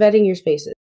community is vetting your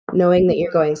spaces, knowing that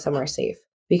you're going somewhere safe.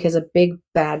 Because a big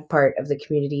bad part of the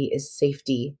community is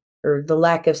safety, or the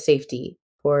lack of safety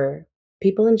for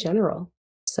people in general.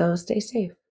 So stay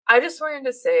safe. I just wanted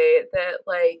to say that,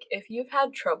 if you've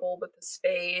had trouble with the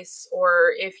space,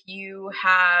 or if you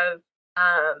have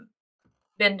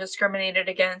been discriminated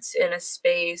against in a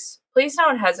space, please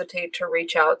don't hesitate to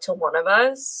reach out to one of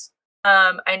us.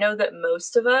 I know that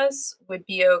most of us would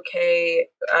be okay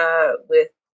with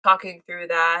talking through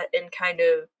that and kind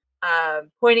of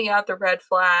pointing out the red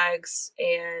flags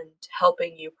and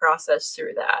helping you process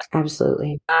through that.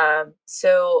 Absolutely.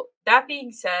 So that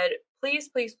being said, please,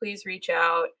 please, please reach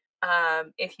out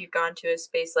if you've gone to a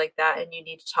space like that and you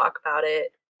need to talk about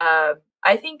it.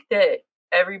 I think that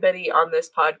everybody on this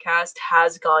podcast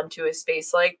has gone to a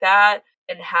space like that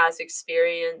and has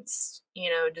experienced,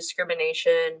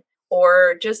 discrimination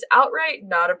or just outright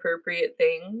not appropriate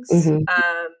things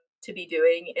to be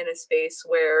doing in a space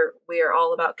where we are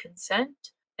all about consent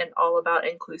and all about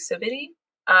inclusivity.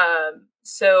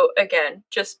 So again,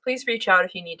 just please reach out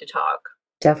if you need to talk.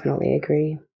 Definitely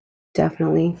agree.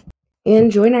 Definitely.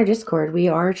 And join our Discord. We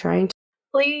are trying to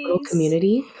please. Little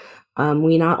community.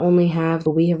 We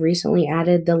have recently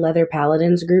added the Leather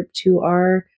Paladins group to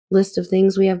our list of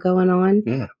things we have going on.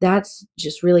 Yeah. That's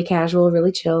just really casual,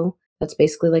 really chill. That's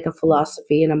basically like a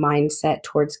philosophy and a mindset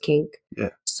towards kink. Yeah.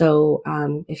 So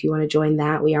if you want to join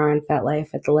that, we are on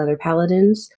FetLife at the Leather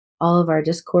Paladins. All of our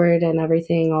Discord and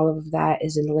everything, all of that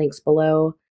is in the links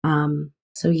below.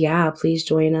 So yeah, please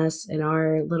join us in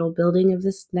our little building of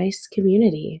this nice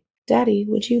community. Daddy,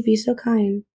 would you be so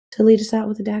kind to lead us out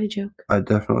with a daddy joke? I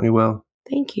definitely will.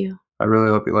 Thank you. I really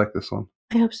hope you like this one.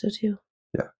 I hope so too.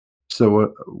 Yeah.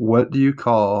 So what do you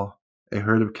call a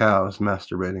herd of cows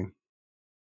masturbating?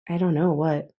 I don't know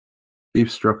what.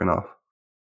 Beef stroganoff.